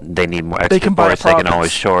when they need more They extra can buy a force, they can province.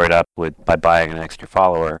 always shore it up by buying an extra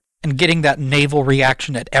follower. And getting that naval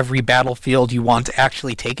reaction at every battlefield you want to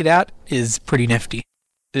actually take it at is pretty nifty.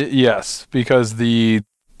 Yes, because the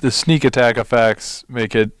sneak attack effects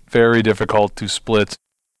make it very difficult to split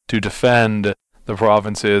to defend the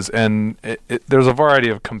provinces, and there's a variety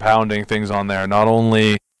of compounding things on there. Not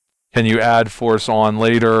only can you add force on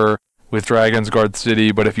later with Dragon's Guard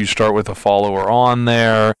City, but if you start with a follower on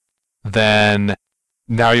there, then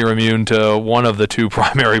now you're immune to one of the two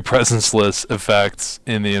primary presenceless effects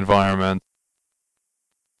in the environment.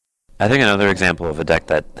 I think another example of a deck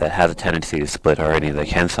that has a tendency to split are any of the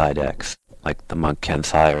Kensai decks, like the Monk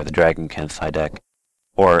Kensai or the Dragon Kensai deck,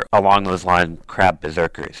 or along those lines, Crab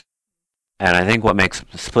Berserkers. And I think what makes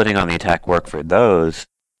splitting on the attack work for those,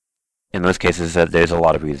 in those cases, is that there's a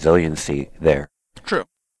lot of resiliency there. True.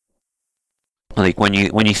 Like when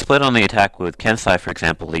you split on the attack with Kensai, for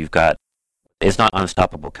example, you've got, it's not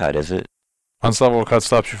Unstoppable Cut, is it? Unstoppable Cut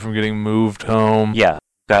stops you from getting moved home. Yeah,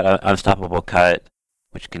 got an Unstoppable Cut,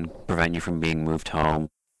 which can prevent you from being moved home.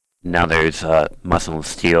 Now there's Muscle and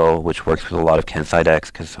Steel, which works with a lot of Kensai decks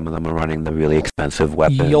because some of them are running the really expensive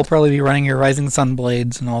weapons. You'll probably be running your Rising Sun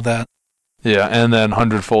Blades and all that. Yeah, and then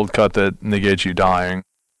 100-fold cut that negates you dying.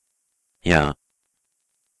 Yeah.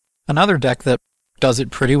 Another deck that does it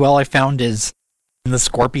pretty well, I found, is the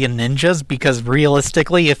Scorpion Ninjas, because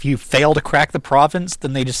realistically, if you fail to crack the province,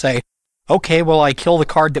 then they just say, okay, well, I kill the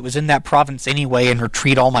card that was in that province anyway and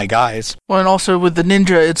retreat all my guys. Well, and also with the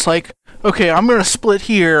ninja, it's like, okay, I'm going to split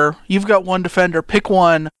here. You've got one defender. Pick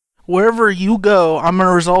one. Wherever you go, I'm going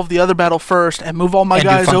to resolve the other battle first and move all my And do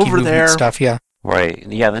guys funky over movement there. Stuff, yeah. Right.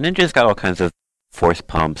 Yeah, the ninjas got all kinds of force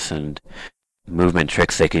pumps and movement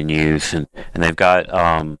tricks they can use, and they've got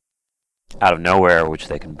out of nowhere, which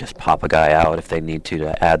they can just pop a guy out if they need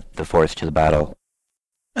to add the force to the battle.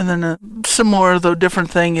 And then a similar, though different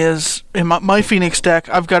thing is, in my Phoenix deck,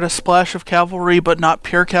 I've got a splash of cavalry, but not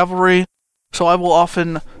pure cavalry. So I will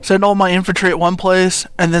often send all my infantry at one place,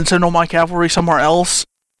 and then send all my cavalry somewhere else,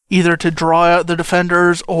 either to draw out the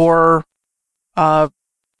defenders, or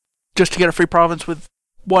just to get a free province with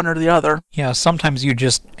one or the other. Yeah, sometimes you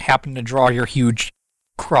just happen to draw your huge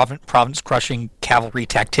province-crushing cavalry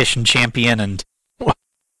tactician champion, and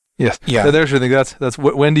Yes. Yeah. So there's your thing. That's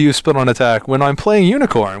when do you split on attack? When I'm playing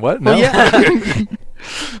Unicorn. What? No. Well, yeah.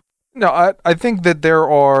 No, I think that there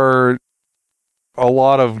are a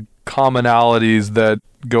lot of commonalities that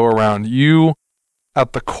go around. You,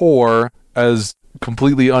 at the core, as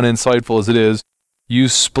completely uninsightful as it is, you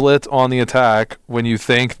split on the attack when you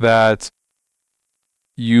think that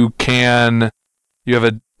you have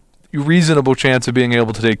a reasonable chance of being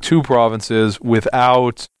able to take two provinces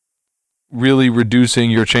without really reducing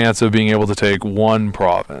your chance of being able to take one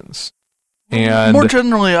province. And More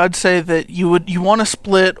generally, I'd say that you want to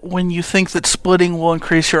split when you think that splitting will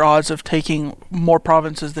increase your odds of taking more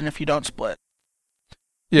provinces than if you don't split.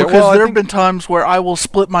 yeah, Because well, I there have think- been times where I will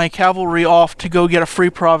split my cavalry off to go get a free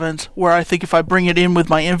province, where I think if I bring it in with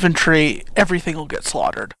my infantry, everything will get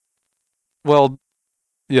slaughtered. well,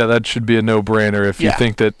 yeah, that should be a no-brainer if you Yeah.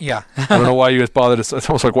 think that. yeah. I don't know why you guys bothered. It's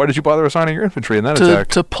almost like, why did you bother assigning your infantry in that attack?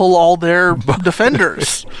 To pull all their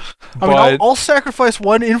defenders. I mean, But- I'll sacrifice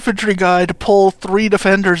one infantry guy to pull 3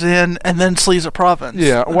 defenders in and then seize a province.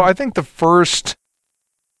 Yeah, well, I think the first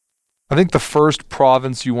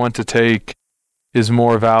province you want to take is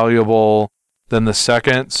more valuable than the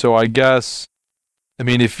second. So I guess, I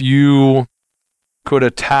mean, if you could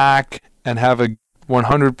attack and have a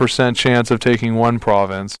 100% chance of taking one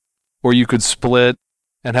province, or you could split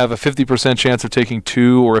and have a 50% chance of taking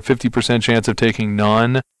 2 or a 50% chance of taking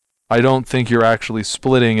none, I don't think you're actually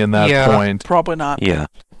splitting in that Yeah. point. Probably not. Yeah.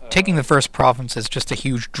 Taking the first province is just a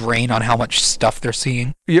huge drain on how much stuff they're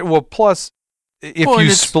seeing. Yeah, well, plus, if Well, and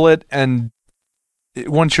you it's- split and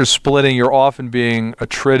once you're splitting, you're often being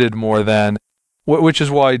attrited more than, which is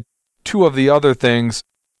why two of the other things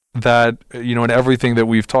that, in everything that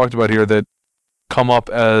we've talked about here that come up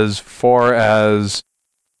as far as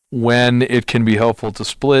when it can be helpful to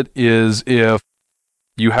split is if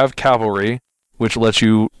you have cavalry, which lets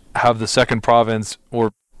you have the second province,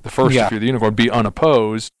 or the first Yeah. if you're the unicorn, be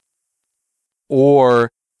unopposed, or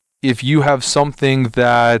if you have something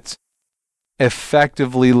that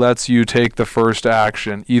effectively lets you take the first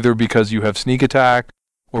action, either because you have sneak attack,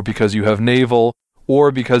 or because you have naval,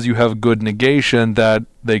 or because you have good negation that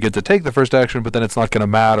they get to take the first action, but then it's not going to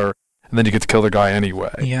matter, and then you get to kill the guy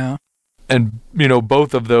anyway. Yeah. And,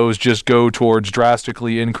 both of those just go towards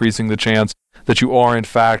drastically increasing the chance that you are in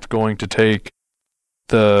fact going to take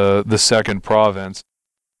the second province.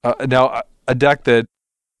 Now, a deck that,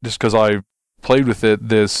 just because I played with it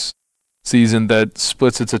this season, that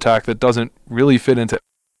splits its attack that doesn't really fit into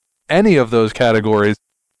any of those categories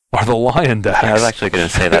are the Lion decks. I was actually going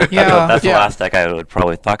to say that. Yeah. That's the last deck I would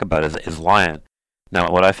probably talk about is Lion.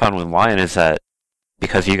 Now, what I found with Lion is that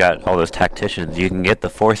because you got all those tacticians, you can get the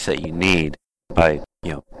force that you need by,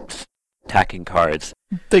 attacking cards.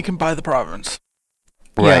 They can buy the province.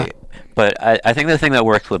 Right. But I think the thing that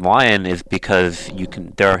works with Lion is because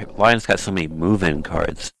Lion's got so many move-in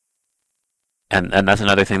cards. And that's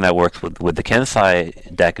another thing that works with the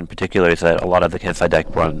Kensai deck in particular, is that a lot of the Kensai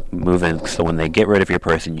deck run move-in, so when they get rid of your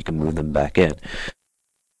person, you can move them back in.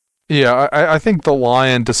 Yeah, I think the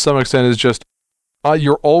Lion, to some extent, is just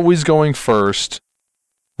you're always going first,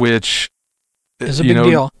 which Is a big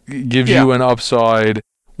deal. gives you an upside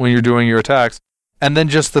when you're doing your attacks. And then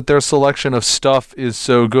just that their selection of stuff is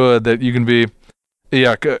so good that you can be,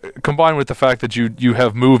 combined with the fact that you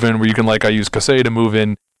have move-in, where you can, like, I use Kasei to move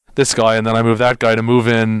in this guy, and then I move that guy to move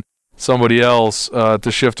in somebody else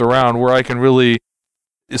to shift around, where I can really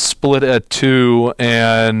split at 2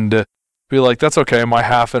 and be like, that's okay, my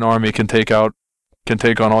half an army can take on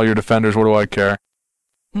all your defenders, what do I care?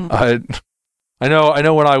 I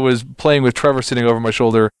know when I was playing with Trevor sitting over my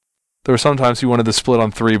shoulder, there were sometimes he wanted to split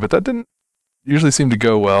on 3, but that didn't usually seem to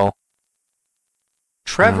go well.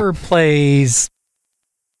 Trevor plays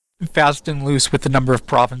fast and loose with the number of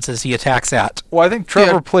provinces he attacks at. Well, I think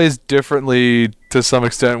Trevor plays differently to some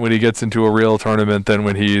extent when he gets into a real tournament than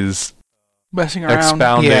when he's Messing around.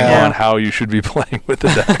 expounding on how you should be playing with the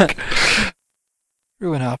deck.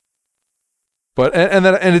 True enough. But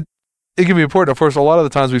it can be important. Of course, a lot of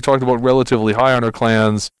the times we've talked about relatively high honor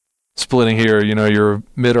clans splitting here. Your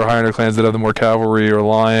mid or high honor clans that have the more cavalry or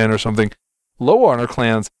lion or something. Low honor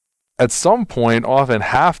clans at some point often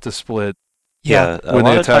have to split. Yeah. When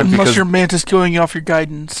they attack, Unless because your mantis going off your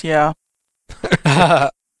guidance, yeah.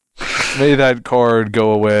 may that card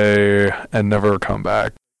go away and never come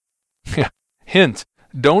back. Hint: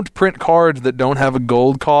 don't print cards that don't have a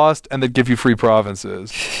gold cost and that give you free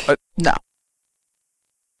provinces. No.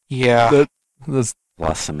 Yeah. That's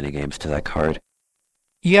Lost so many games to that card.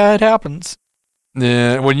 Yeah, it happens.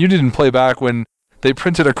 Yeah, when you didn't play back when they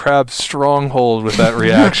printed a crab stronghold with that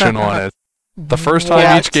reaction on it. The first time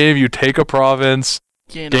What? each game you take a province,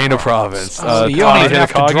 gain a province. So you don't even have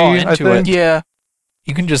to draw Takagi, I into think. it. Yeah.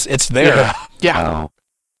 You can just, it's there. Yeah. Oh,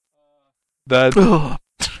 That Ugh.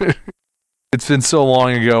 it's been so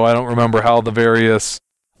long ago, I don't remember how the various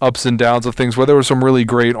ups and downs of things, where there were some really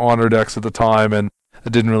great honor decks at the time, and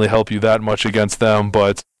it didn't really help you that much against them,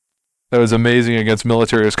 but that was amazing against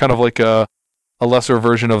military. It was kind of like a lesser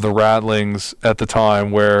version of the Rattlings at the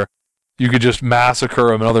time, where you could just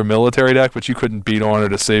massacre another military deck, but you couldn't beat honor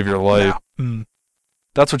to save your life. Mm.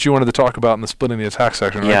 That's what you wanted to talk about in the splitting the attack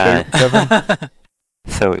section, right, Yeah. Kevin?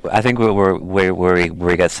 so I think where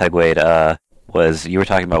we got segued was you were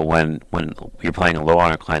talking about when you're playing a low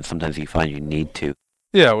honor client, sometimes you find you need to.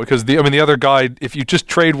 Yeah, because the other guy, if you just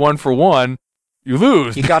trade 1 for 1, you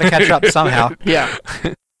lose. You gotta catch up somehow. Yeah.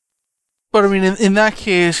 But I mean, in that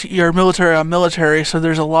case, you're military on military, so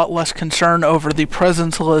there's a lot less concern over the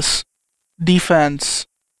presenceless defense.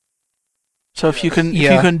 So if you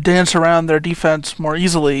can dance around their defense more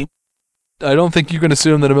easily. I don't think you can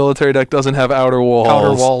assume that a military deck doesn't have outer walls.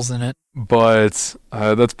 Outer walls in it. But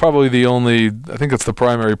that's probably I think that's the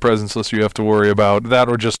primary presence list you have to worry about. That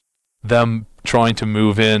or just them trying to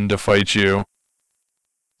move in to fight you.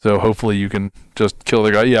 So hopefully you can just kill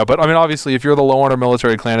the guy. Yeah, but I mean, obviously, if you're the low honor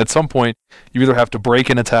military clan, at some point, you either have to break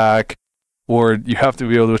an attack, or you have to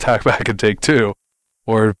be able to attack back and take 2,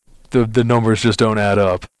 or the numbers just don't add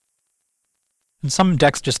up. And some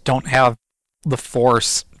decks just don't have the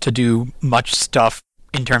force to do much stuff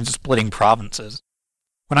in terms of splitting provinces.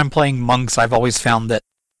 When I'm playing monks, I've always found that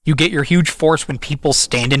you get your huge force when people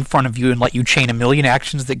stand in front of you and let you chain a million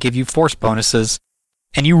actions that give you force bonuses.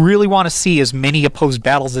 And you really want to see as many opposed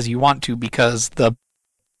battles as you want to, because the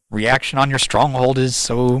reaction on your stronghold is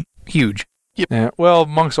so huge. Yeah. Well,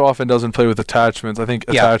 monks often doesn't play with attachments. I think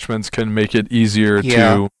attachments can make it easier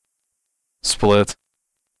to split,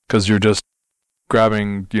 because you're just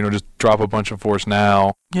grabbing, just drop a bunch of force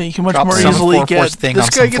now. Yeah, you can much Drop more some easily 4 get force thing this on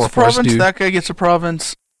guy some gets 4 a force province, dude. that guy gets a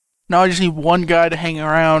province. Now I just need one guy to hang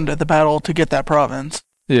around at the battle to get that province.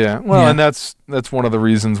 Yeah. Well, Yeah. and that's one of the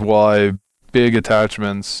reasons why big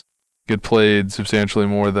attachments get played substantially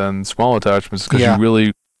more than small attachments, because you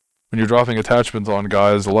really, when you're dropping attachments on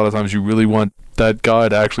guys, a lot of times you really want that guy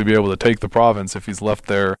to actually be able to take the province if he's left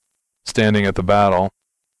there standing at the battle.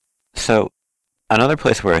 So Another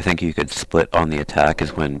place where I think you could split on the attack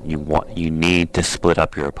is when you need to split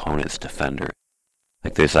up your opponent's defender.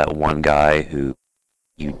 Like there's that one guy who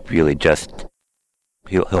you really just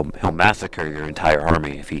he'll massacre your entire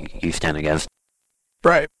army if you stand against.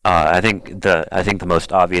 Right. I think the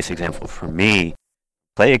most obvious example for me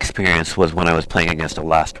play experience was when I was playing against a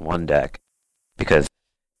last one deck, because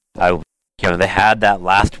they had that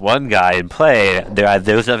last one guy in play.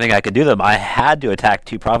 There was nothing I could do to them. I had to attack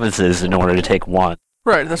 2 provinces in order to take 1.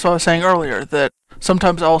 Right, that's what I was saying earlier, that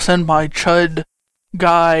sometimes I'll send my Chud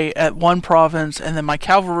guy at one province and then my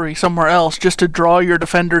cavalry somewhere else just to draw your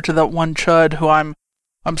defender to that one Chud who I'm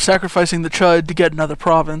sacrificing the Chud to get another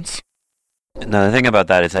province. Now, the thing about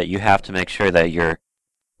that is that you have to make sure that you're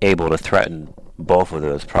able to threaten both of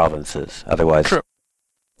those provinces. Otherwise, True.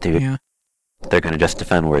 They're going to just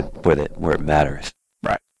defend where it matters.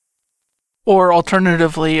 Right. Or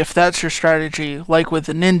alternatively, if that's your strategy, like with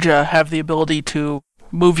the ninja, have the ability to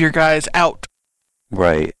move your guys out.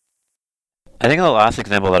 Right. I think the last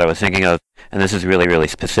example that I was thinking of, and this is really, really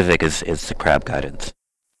specific, is the crab guidance.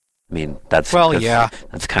 I mean, that's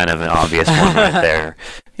kind of an obvious one right there.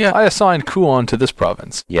 Yeah, I assigned Kuon to this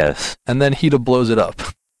province. Yes. And then Hida blows it up.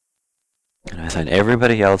 And I assign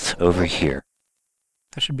everybody else over here.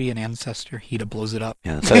 That should be an ancestor. Hida blows it up.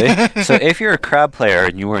 Yeah. So if you're a crab player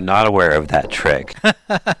and you were not aware of that trick,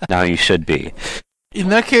 now you should be. In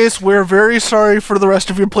that case, we're very sorry for the rest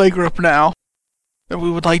of your playgroup now. And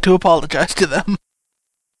we would like to apologize to them.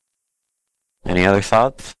 Any other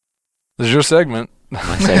thoughts? This is your segment.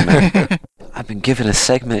 My segment. I've been given a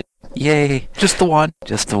segment. Yay. Just the one.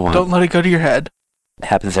 Just the one. Don't let it go to your head. It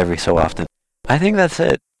happens every so often. I think that's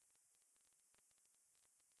it.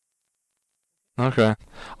 Okay.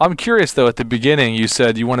 I'm curious, though, at the beginning you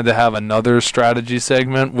said you wanted to have another strategy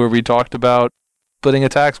segment where we talked about splitting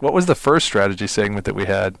attacks. What was the first strategy segment that we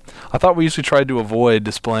had? I thought we usually tried to avoid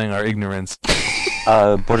displaying our ignorance.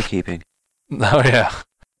 Border keeping. Oh, yeah.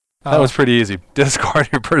 That was pretty easy. Discard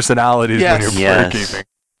your personalities when you're border keeping.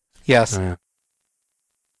 Yes. Yeah.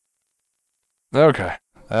 Okay.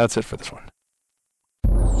 That's it for this one.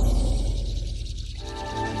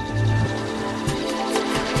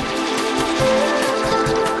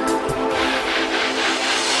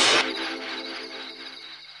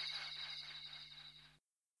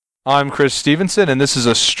 I'm Chris Stevenson, and this is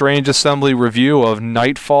a Strange Assembly review of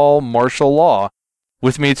Nightfall Martial Law.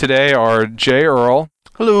 With me today are Jay Earl.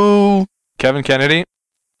 Hello. Kevin Kennedy.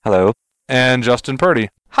 Hello. And Justin Purdy.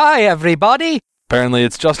 Hi, everybody. Apparently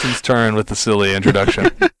it's Justin's turn with the silly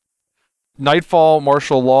introduction. Nightfall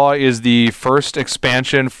Martial Law is the first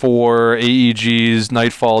expansion for AEG's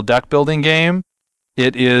Nightfall deck building game.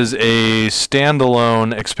 It is a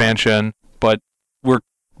standalone expansion, but we're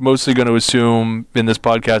mostly going to assume in this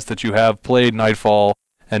podcast that you have played Nightfall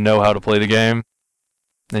and know how to play the game.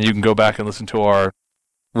 And you can go back and listen to our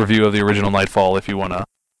review of the original Nightfall if you want to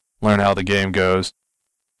learn how the game goes.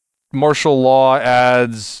 Martial Law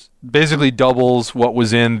basically doubles what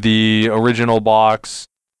was in the original box.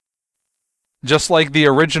 Just like the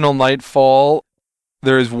original Nightfall,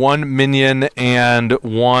 there is one minion and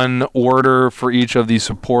one order for each of the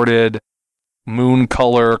supported moon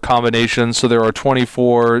color combinations. So there are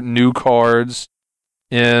 24 new cards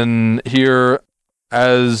in here.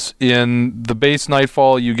 As in the base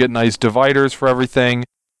Nightfall, you get nice dividers for everything.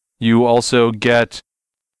 You also get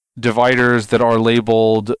dividers that are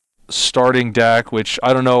labeled starting deck, which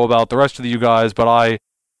I don't know about the rest of you guys, but I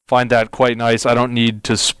find that quite nice. I don't need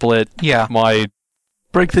to split my...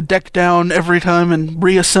 Break the deck down every time and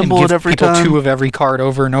reassemble it every time. Give people 2 of every card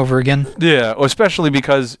over and over again. Yeah, especially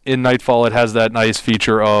because in Nightfall it has that nice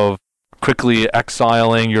feature of quickly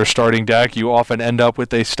exiling your starting deck. You often end up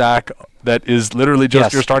with a stack that is literally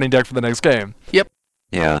just your starting deck for the next game. Yep.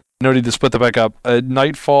 Yeah. No need to split the deck up.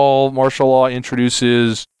 Nightfall Martial Law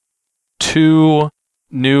introduces 2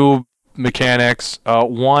 new mechanics.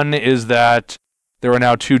 One is that there are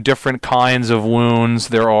now 2 different kinds of wounds.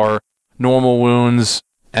 There are normal wounds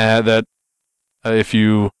that, if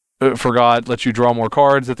you forgot, let you draw more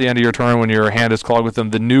cards at the end of your turn when your hand is clogged with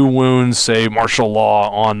them. The new wounds say Martial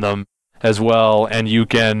Law on them as well, and you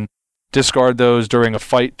can discard those during a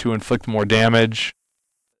fight to inflict more damage.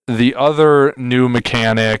 The other new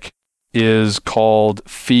mechanic is called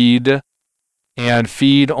Feed, and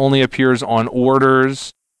Feed only appears on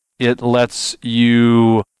orders. It lets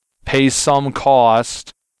you pay some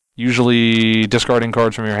cost, usually discarding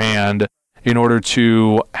cards from your hand, in order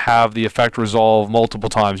to have the effect resolve multiple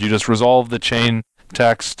times. You just resolve the chain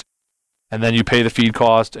text, and then you pay the feed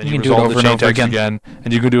cost, and you resolve the chain text again,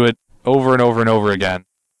 and you can do it over and over and over again.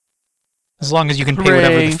 As long as you can pay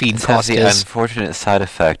whatever the Hooray. feed This has cost the is. unfortunate side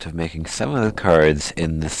effect of making some of the cards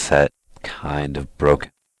in the set kind of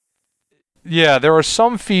broken. Yeah, there are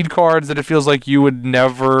some feed cards that it feels like you would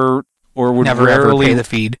never or would Never ever rarely pay the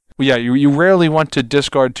feed. Yeah, you rarely want to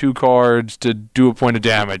discard 2 cards to do a point of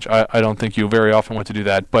damage. I don't think you very often want to do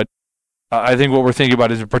that. But I think what we're thinking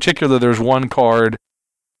about is, in particular, there's one card,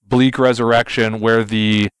 Bleak Resurrection, where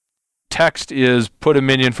the text is put a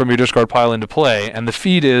minion from your discard pile into play, and the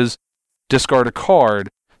feed is discard a card.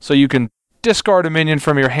 So you can discard a minion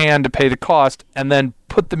from your hand to pay the cost, and then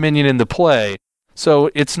put the minion into play.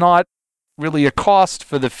 So it's not really a cost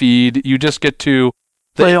for the feed. You just get to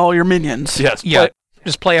Play all your minions. yes, Yeah, play,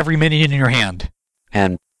 just play every minion in your hand.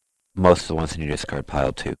 And most of the ones in your discard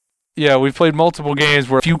pile, too. Yeah, we've played multiple games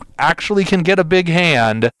where if you actually can get a big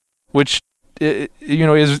hand, which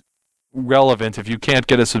is relevant. If you can't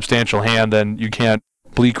get a substantial hand, then you can't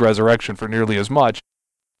Bleak Resurrection for nearly as much.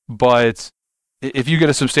 But if you get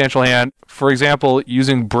a substantial hand, for example,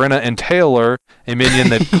 using Brenna and Taylor, a minion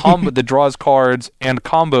that that draws cards and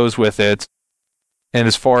combos with it, and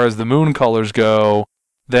as far as the moon colors go,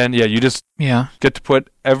 then yeah, you just Yeah. get to put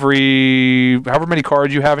however many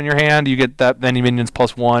cards you have in your hand, you get that many minions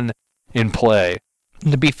plus 1 in play.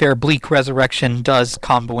 And to be fair, Bleak Resurrection does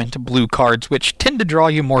combo into blue cards, which tend to draw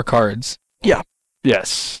you more cards.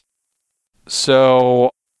 Yes.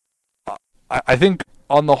 So, I think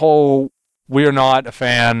on the whole, we are not a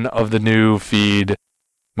fan of the new feed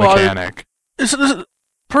Well, mechanic.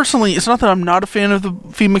 Personally, it's not that I'm not a fan of the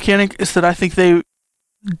feed mechanic, it's that I think they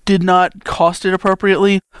did not cost it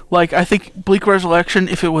appropriately. Like, I think Bleak Resurrection,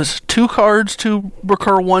 if it was 2 cards to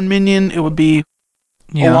recur 1 minion, it would be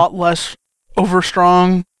a lot less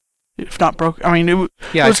overstrong, if not broken. I mean, it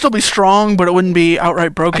would still be strong, but it wouldn't be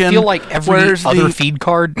outright broken. I feel like every Whereas other the- feed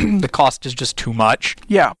card, the cost is just too much.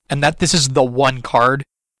 Yeah, And this is the one card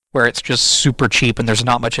where it's just super cheap and there's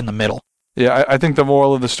not much in the middle. Yeah, I think the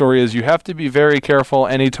moral of the story is you have to be very careful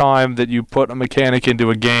anytime that you put a mechanic into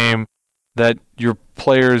a game that your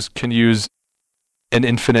players can use an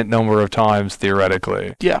infinite number of times,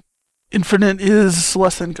 theoretically. infinite is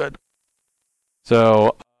less than good.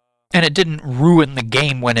 So, And it didn't ruin the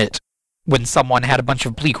game when someone had a bunch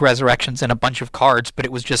of Bleak Resurrections and a bunch of cards, but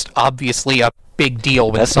it was just obviously a big deal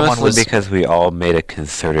when That's someone mostly was... because we all made a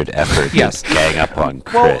concerted effort Yes. to gang up on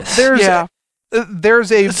well, Chris. there's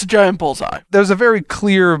It's a giant bullseye. there's a very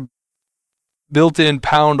clear built-in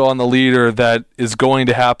pound on the leader that is going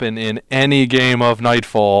to happen in any game of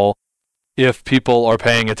Nightfall if people are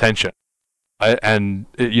paying attention and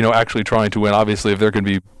actually trying to win. Obviously, if there can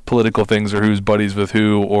be political things or who's buddies with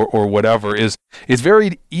who or whatever, it's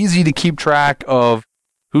very easy to keep track of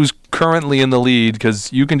who's currently in the lead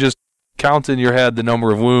because you can just count in your head the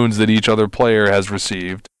number of wounds that each other player has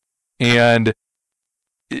received. And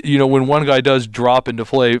when one guy does drop into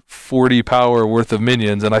play 40 power worth of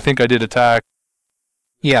minions, and I think I did attack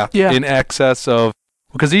Yeah. Yeah. in excess of,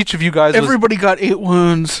 because each of you guys Everybody got 8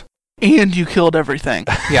 wounds, and you killed everything.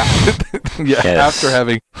 Yeah. yes. Yes. After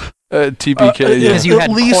having TPK. Because you At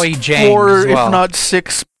had least Koi Jang 4, as well. if not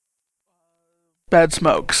 6 bad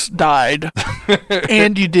smokes died,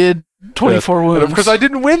 and you did 24 And wounds. of course, I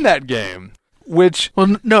didn't win that game, which,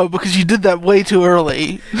 Well, no, because you did that way too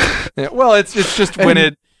early. well, it's just when And-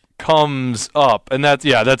 it comes up, and that's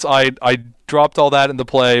I dropped all that into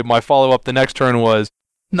play. My follow up the next turn was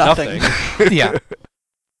Nothing. Yeah.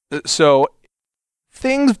 So,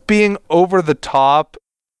 things being over the top,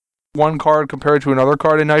 one card compared to another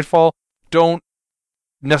card in Nightfall, don't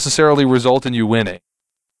necessarily result in you winning.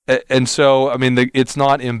 And so, I mean, it's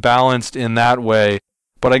not imbalanced in that way,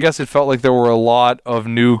 but I guess it felt like there were a lot of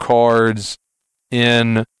new cards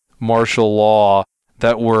in martial law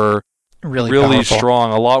that were Really really powerful.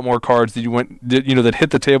 strong. A lot more cards that hit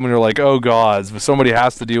the table and you're like, oh god, somebody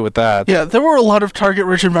has to deal with that. Yeah, there were a lot of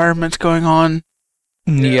target-rich environments going on.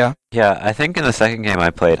 Yeah. Yeah, I think in the second game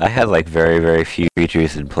I played, I had like very, very few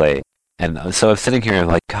creatures in play. And so I'm sitting here and I'm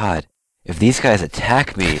like, God, if these guys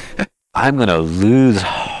attack me, I'm going to lose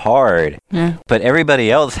hard. Yeah. But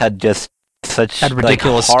everybody else had just such Had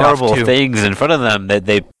ridiculous like, stuff, horrible too. things in front of them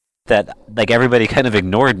that like everybody kind of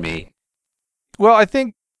ignored me. Well, I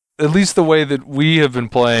think at least the way that we have been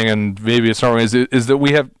playing, and maybe it's not wrong, is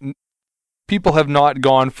that people have not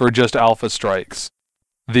gone for just alpha strikes.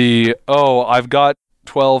 I've got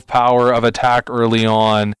 12 power of attack early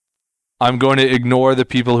on. I'm going to ignore the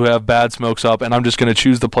people who have bad smokes up, and I'm just going to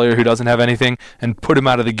choose the player who doesn't have anything and put him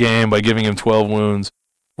out of the game by giving him 12 wounds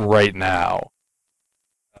right now.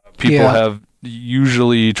 People Yeah. have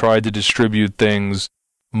usually tried to distribute things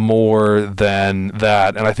more than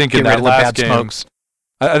that, and I think in Get rid that of the last bad game, smokes.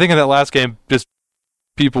 I think in that last game, just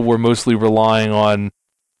people were mostly relying on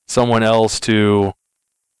someone else to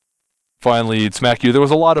finally smack you. There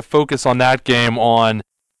was a lot of focus on that game on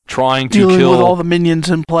trying to Dealing kill with all the minions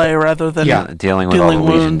in play rather than Dealing with all the dealing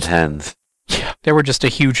Legion wounds. 10s. There were just a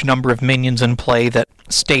huge number of minions in play that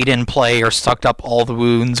stayed in play or sucked up all the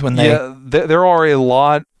wounds when they... Yeah, there are a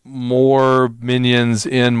lot more minions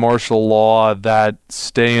in martial law that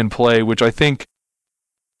stay in play, which I think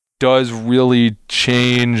does really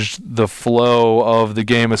change the flow of the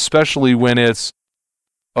game, especially when it's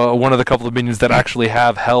one of the couple of minions that actually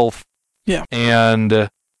have health. Yeah. And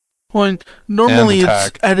Well, normally And it's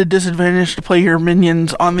attack. at a disadvantage to play your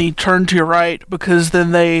minions on the turn to your right because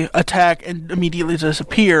then they attack and immediately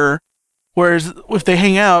disappear. Whereas if they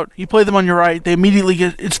hang out, you play them on your right, they immediately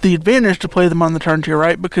get. It's the advantage to play them on the turn to your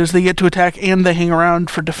right because they get to attack and they hang around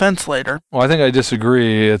for defense later. well, I think I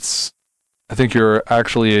disagree. I think you're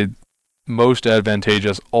actually most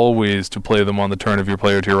advantageous always to play them on the turn of your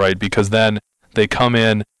player to your right, because then they come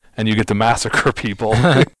in and you get to massacre people.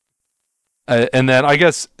 And then I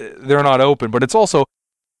guess they're not open, but it's also,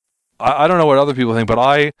 I don't know what other people think, but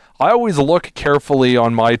I always look carefully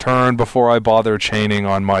on my turn before I bother chaining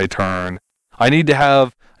on my turn. I need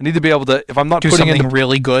to be able to, if I'm not do putting something into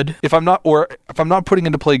really good. if I'm not putting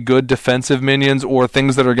into play good defensive minions or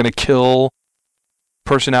things that are going to kill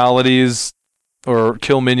personalities or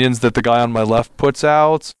kill minions that the guy on my left puts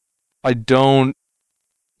out, I don't.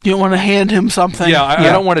 You don't want to hand him something. I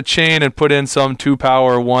don't want to chain and put in some 2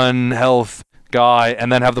 power, 1 health guy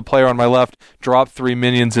and then have the player on my left drop 3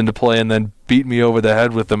 minions into play and then beat me over the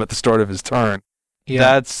head with them at the start of his turn. Yeah.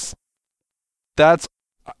 That's.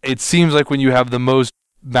 It seems like when you have the most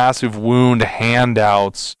massive wound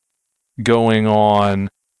handouts going on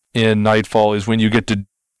in Nightfall is when you get to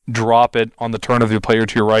drop it on the turn of the player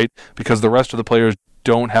to your right, because the rest of the players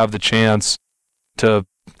don't have the chance to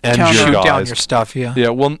end Counter. your Shoot guys. down your stuff, yeah. Yeah,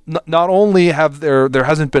 well, not only have there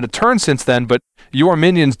hasn't been a turn since then, but your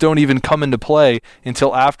minions don't even come into play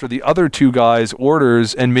until after the other 2 guys'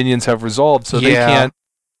 orders and minions have resolved, so they Yeah. can't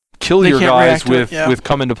kill They your can't guys react to it, with, yeah. with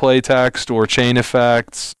come into play text or chain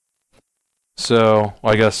effects. So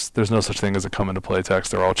I guess there's no such thing as a come into play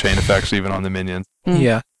text. They're all chain effects, even on the minions. Mm.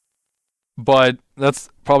 Yeah. But that's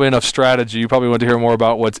probably enough strategy. You probably want to hear more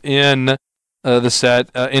about what's in the set.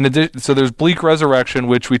 In addition, so there's Bleak Resurrection,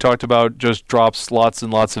 which we talked about, just drops lots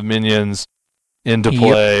and lots of minions into Yep.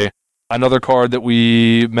 play. Another card that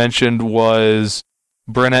we mentioned was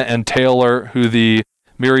Brenna and Taylor, who the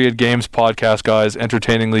Myriad Games podcast guys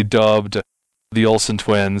entertainingly dubbed the Olsen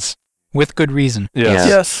twins. With good reason. Yes.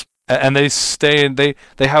 Yeah. Yes. And they stay in, they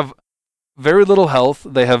have very little health,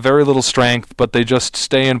 they have very little strength, but they just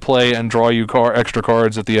stay in play and draw you extra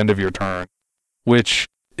cards at the end of your turn, which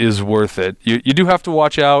is worth it. You do have to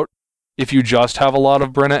watch out if you just have a lot of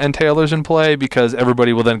Brenna and Taylors in play, because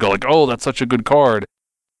everybody will then go like, oh, that's such a good card,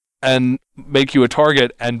 and make you a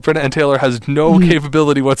target, and Brenna and Taylor has no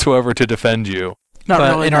capability whatsoever to defend you. Not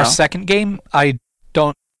but really. in no. our second game, I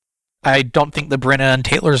don't think the Brenna and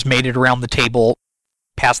Taylors made it around the table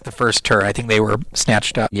past the first turn. I think they were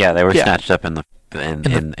snatched up. Yeah, they were Yeah. snatched up in the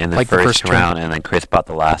like the first first turn. round, and then Chris bought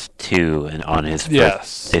the last 2 and on his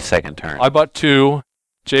his second turn. I bought 2,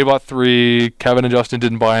 Jay bought 3, Kevin and Justin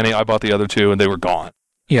didn't buy any, I bought the other 2, and they were gone.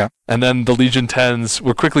 Yeah. And then the Legion 10s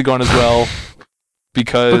were quickly gone as well,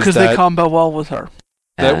 because they combo well with her.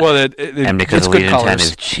 that, And- well, and because it's the good Legion 10 colors.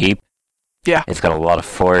 is cheap, Yeah. it's got a lot of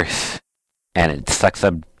force, and it sucks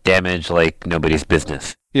up damage like nobody's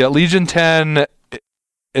business. yeah, Legion 10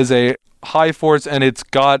 is a high force, and it's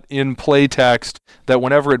got in play text that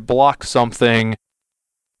whenever it blocks something,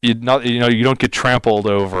 you don't get trampled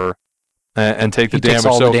over and take the He takes damage.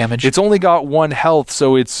 all So the damage. it's only got 1 health,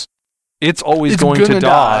 so it's always It's going to gonna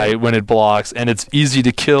die die. when it blocks, and it's easy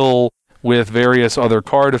to kill with various other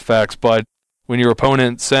card effects. But when your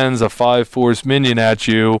opponent sends a 5 force minion at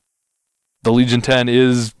you, the Legion 10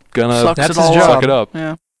 is gonna Sucks that's it his all job. suck it up.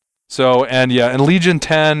 Yeah. So, and Legion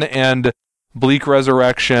 10 and Bleak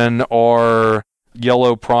Resurrection are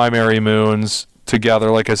yellow primary moons together.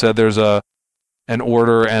 Like I said, there's an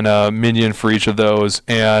order and a minion for each of those,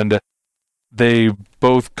 and they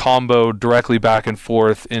both combo directly back and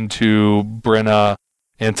forth into Brenna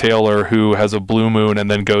and Taylor, who has a blue moon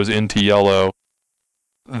and then goes into yellow.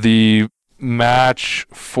 The match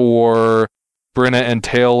for Brenna and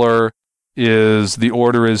Taylor is the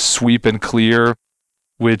order is Sweep and Clear,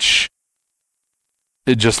 which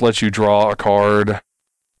it just lets you draw a card.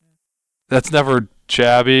 That's never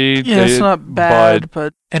shabby. Yeah, it's not bad,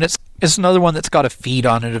 but And it's another one that's got a feed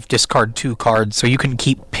on it of discard 2 cards, so you can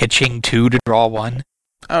keep pitching 2 to draw 1.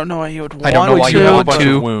 I don't know why you would want I don't know why to. you have a want bunch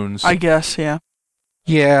to. of wounds. I guess, yeah.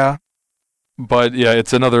 Yeah. But yeah,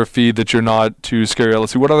 it's another feed that you're not too scared.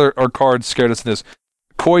 Let's see, what other are cards scared us in this?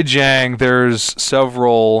 Koi Jang, there's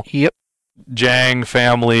several Yep. Jang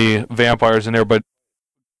family vampires in there, but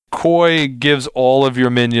Koi gives all of your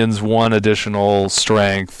minions one additional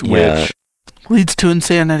strength, Yeah. which Leads to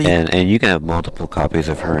insanity. And you can have multiple copies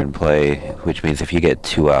of her in play, which means if you get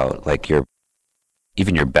 2 out, like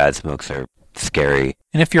even your bad smokes are scary.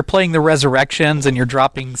 And if you're playing the Resurrections and you're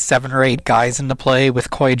dropping 7 or 8 guys into play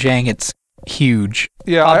with Koi Jang, it's huge.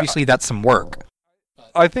 yeah, Obviously, that's some work.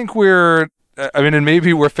 I think and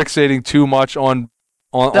maybe we're fixating too much on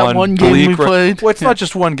That one game we Bleak played. Well, it's not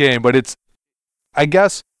just one game, but it's, I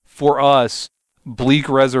guess, for us, Bleak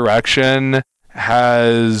Resurrection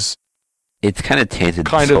has It's kind of tainted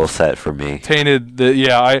Kind the of whole set for me. tainted the.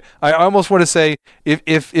 Yeah, I almost want to say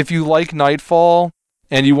if you like Nightfall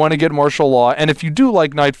and you want to get martial law, and if you do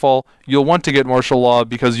like Nightfall, you'll want to get martial law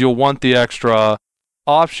because you'll want the extra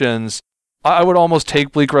options. I would almost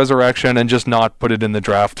take Bleak Resurrection and just not put it in the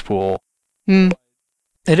draft pool. Hmm.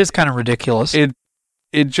 It is kind of ridiculous. It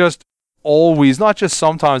just always, not just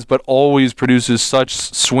sometimes, but always produces such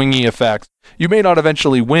swingy effects. You may not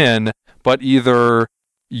eventually win, but either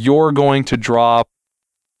you're going to drop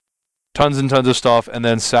tons and tons of stuff and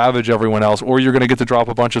then savage everyone else, or you're going to get to drop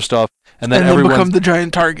a bunch of stuff and then everyone's become the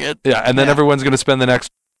giant target. yeah, and then everyone's going to spend the next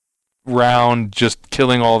round just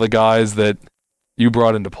killing all the guys that you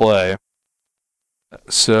brought into play.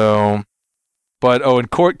 So, but and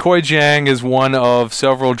Koi Jang is one of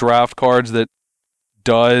several draft cards that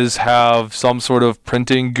does have some sort of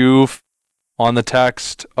printing goof on the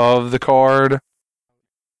text of the card.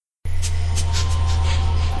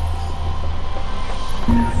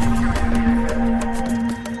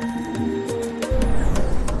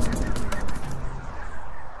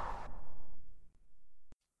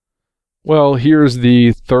 Well, here's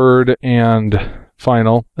the third and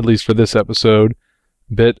final, at least for this episode,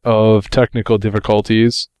 bit of technical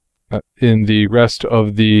difficulties. In the rest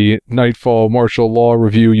of the Nightfall martial law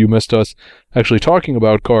review, you missed us actually talking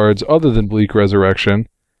about cards other than Bleak Resurrection,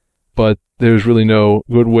 but there's really no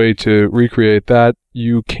good way to recreate that.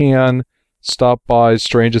 You can stop by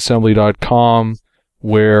strangeassembly.com,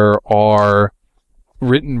 where our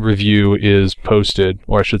written review is posted,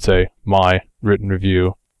 or I should say my written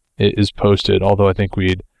review is posted, although I think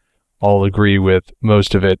we'd all agree with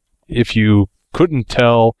most of it. If you couldn't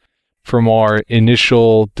tell from our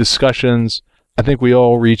initial discussions, I think we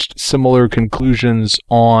all reached similar conclusions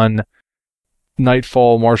on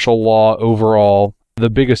Nightfall martial law overall. The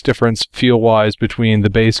biggest difference feel-wise between the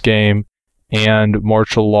base game and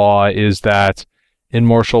martial law is that in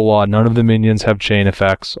martial law, none of the minions have chain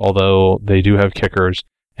effects, although they do have kickers,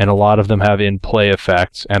 and a lot of them have in-play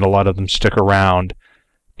effects, and a lot of them stick around.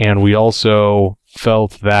 And we also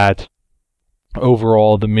felt that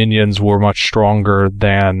overall the minions were much stronger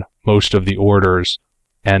than most of the orders,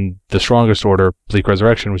 and the strongest order, Bleak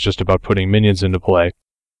Resurrection, was just about putting minions into play.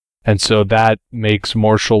 And so that makes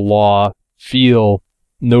martial law feel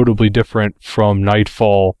notably different from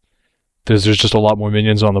Nightfall. There's just a lot more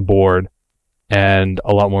minions on the board, and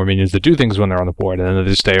a lot more minions that do things when they're on the board, and then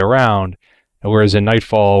they stay around. And whereas in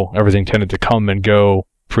Nightfall, everything tended to come and go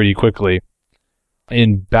pretty quickly.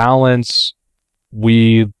 In balance,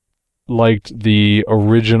 we liked the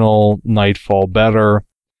original Nightfall better.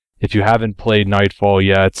 If you haven't played Nightfall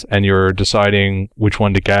yet and you're deciding which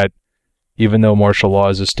one to get, even though martial law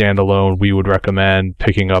is a standalone, we would recommend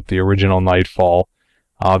picking up the original Nightfall.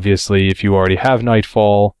 Obviously, if you already have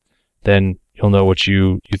Nightfall, then you'll know what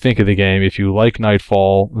you think of the game. If you like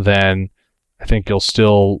Nightfall, then I think you'll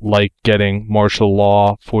still like getting martial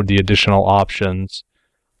law for the additional options.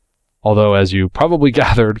 Although, as you probably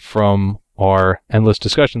gathered from our endless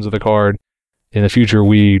discussions of the card, in the future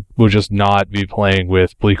we will just not be playing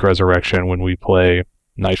with Bleak Resurrection when we play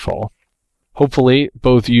Nightfall. Hopefully,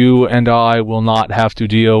 both you and I will not have to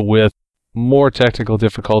deal with more technical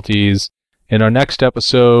difficulties in our next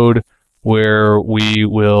episode, where we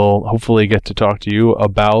will hopefully get to talk to you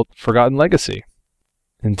about Forgotten Legacy.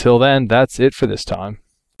 Until then, that's it for this time.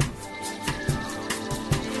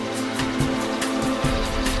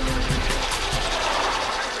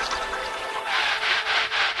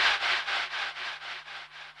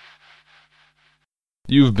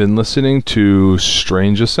 You've been listening to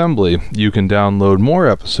Strange Assembly. You can download more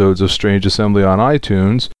episodes of Strange Assembly on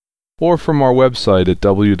iTunes or from our website at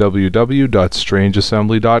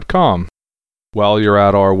www.strangeassembly.com. While you're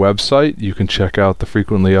at our website, you can check out the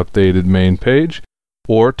frequently updated main page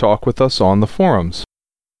or talk with us on the forums.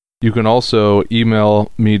 You can also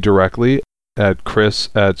email me directly at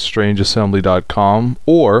chris@strangeassembly.com,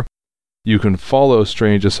 or you can follow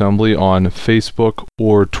Strange Assembly on Facebook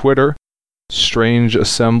or Twitter. Strange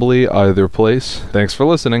Assembly, either place. Thanks for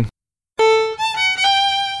listening.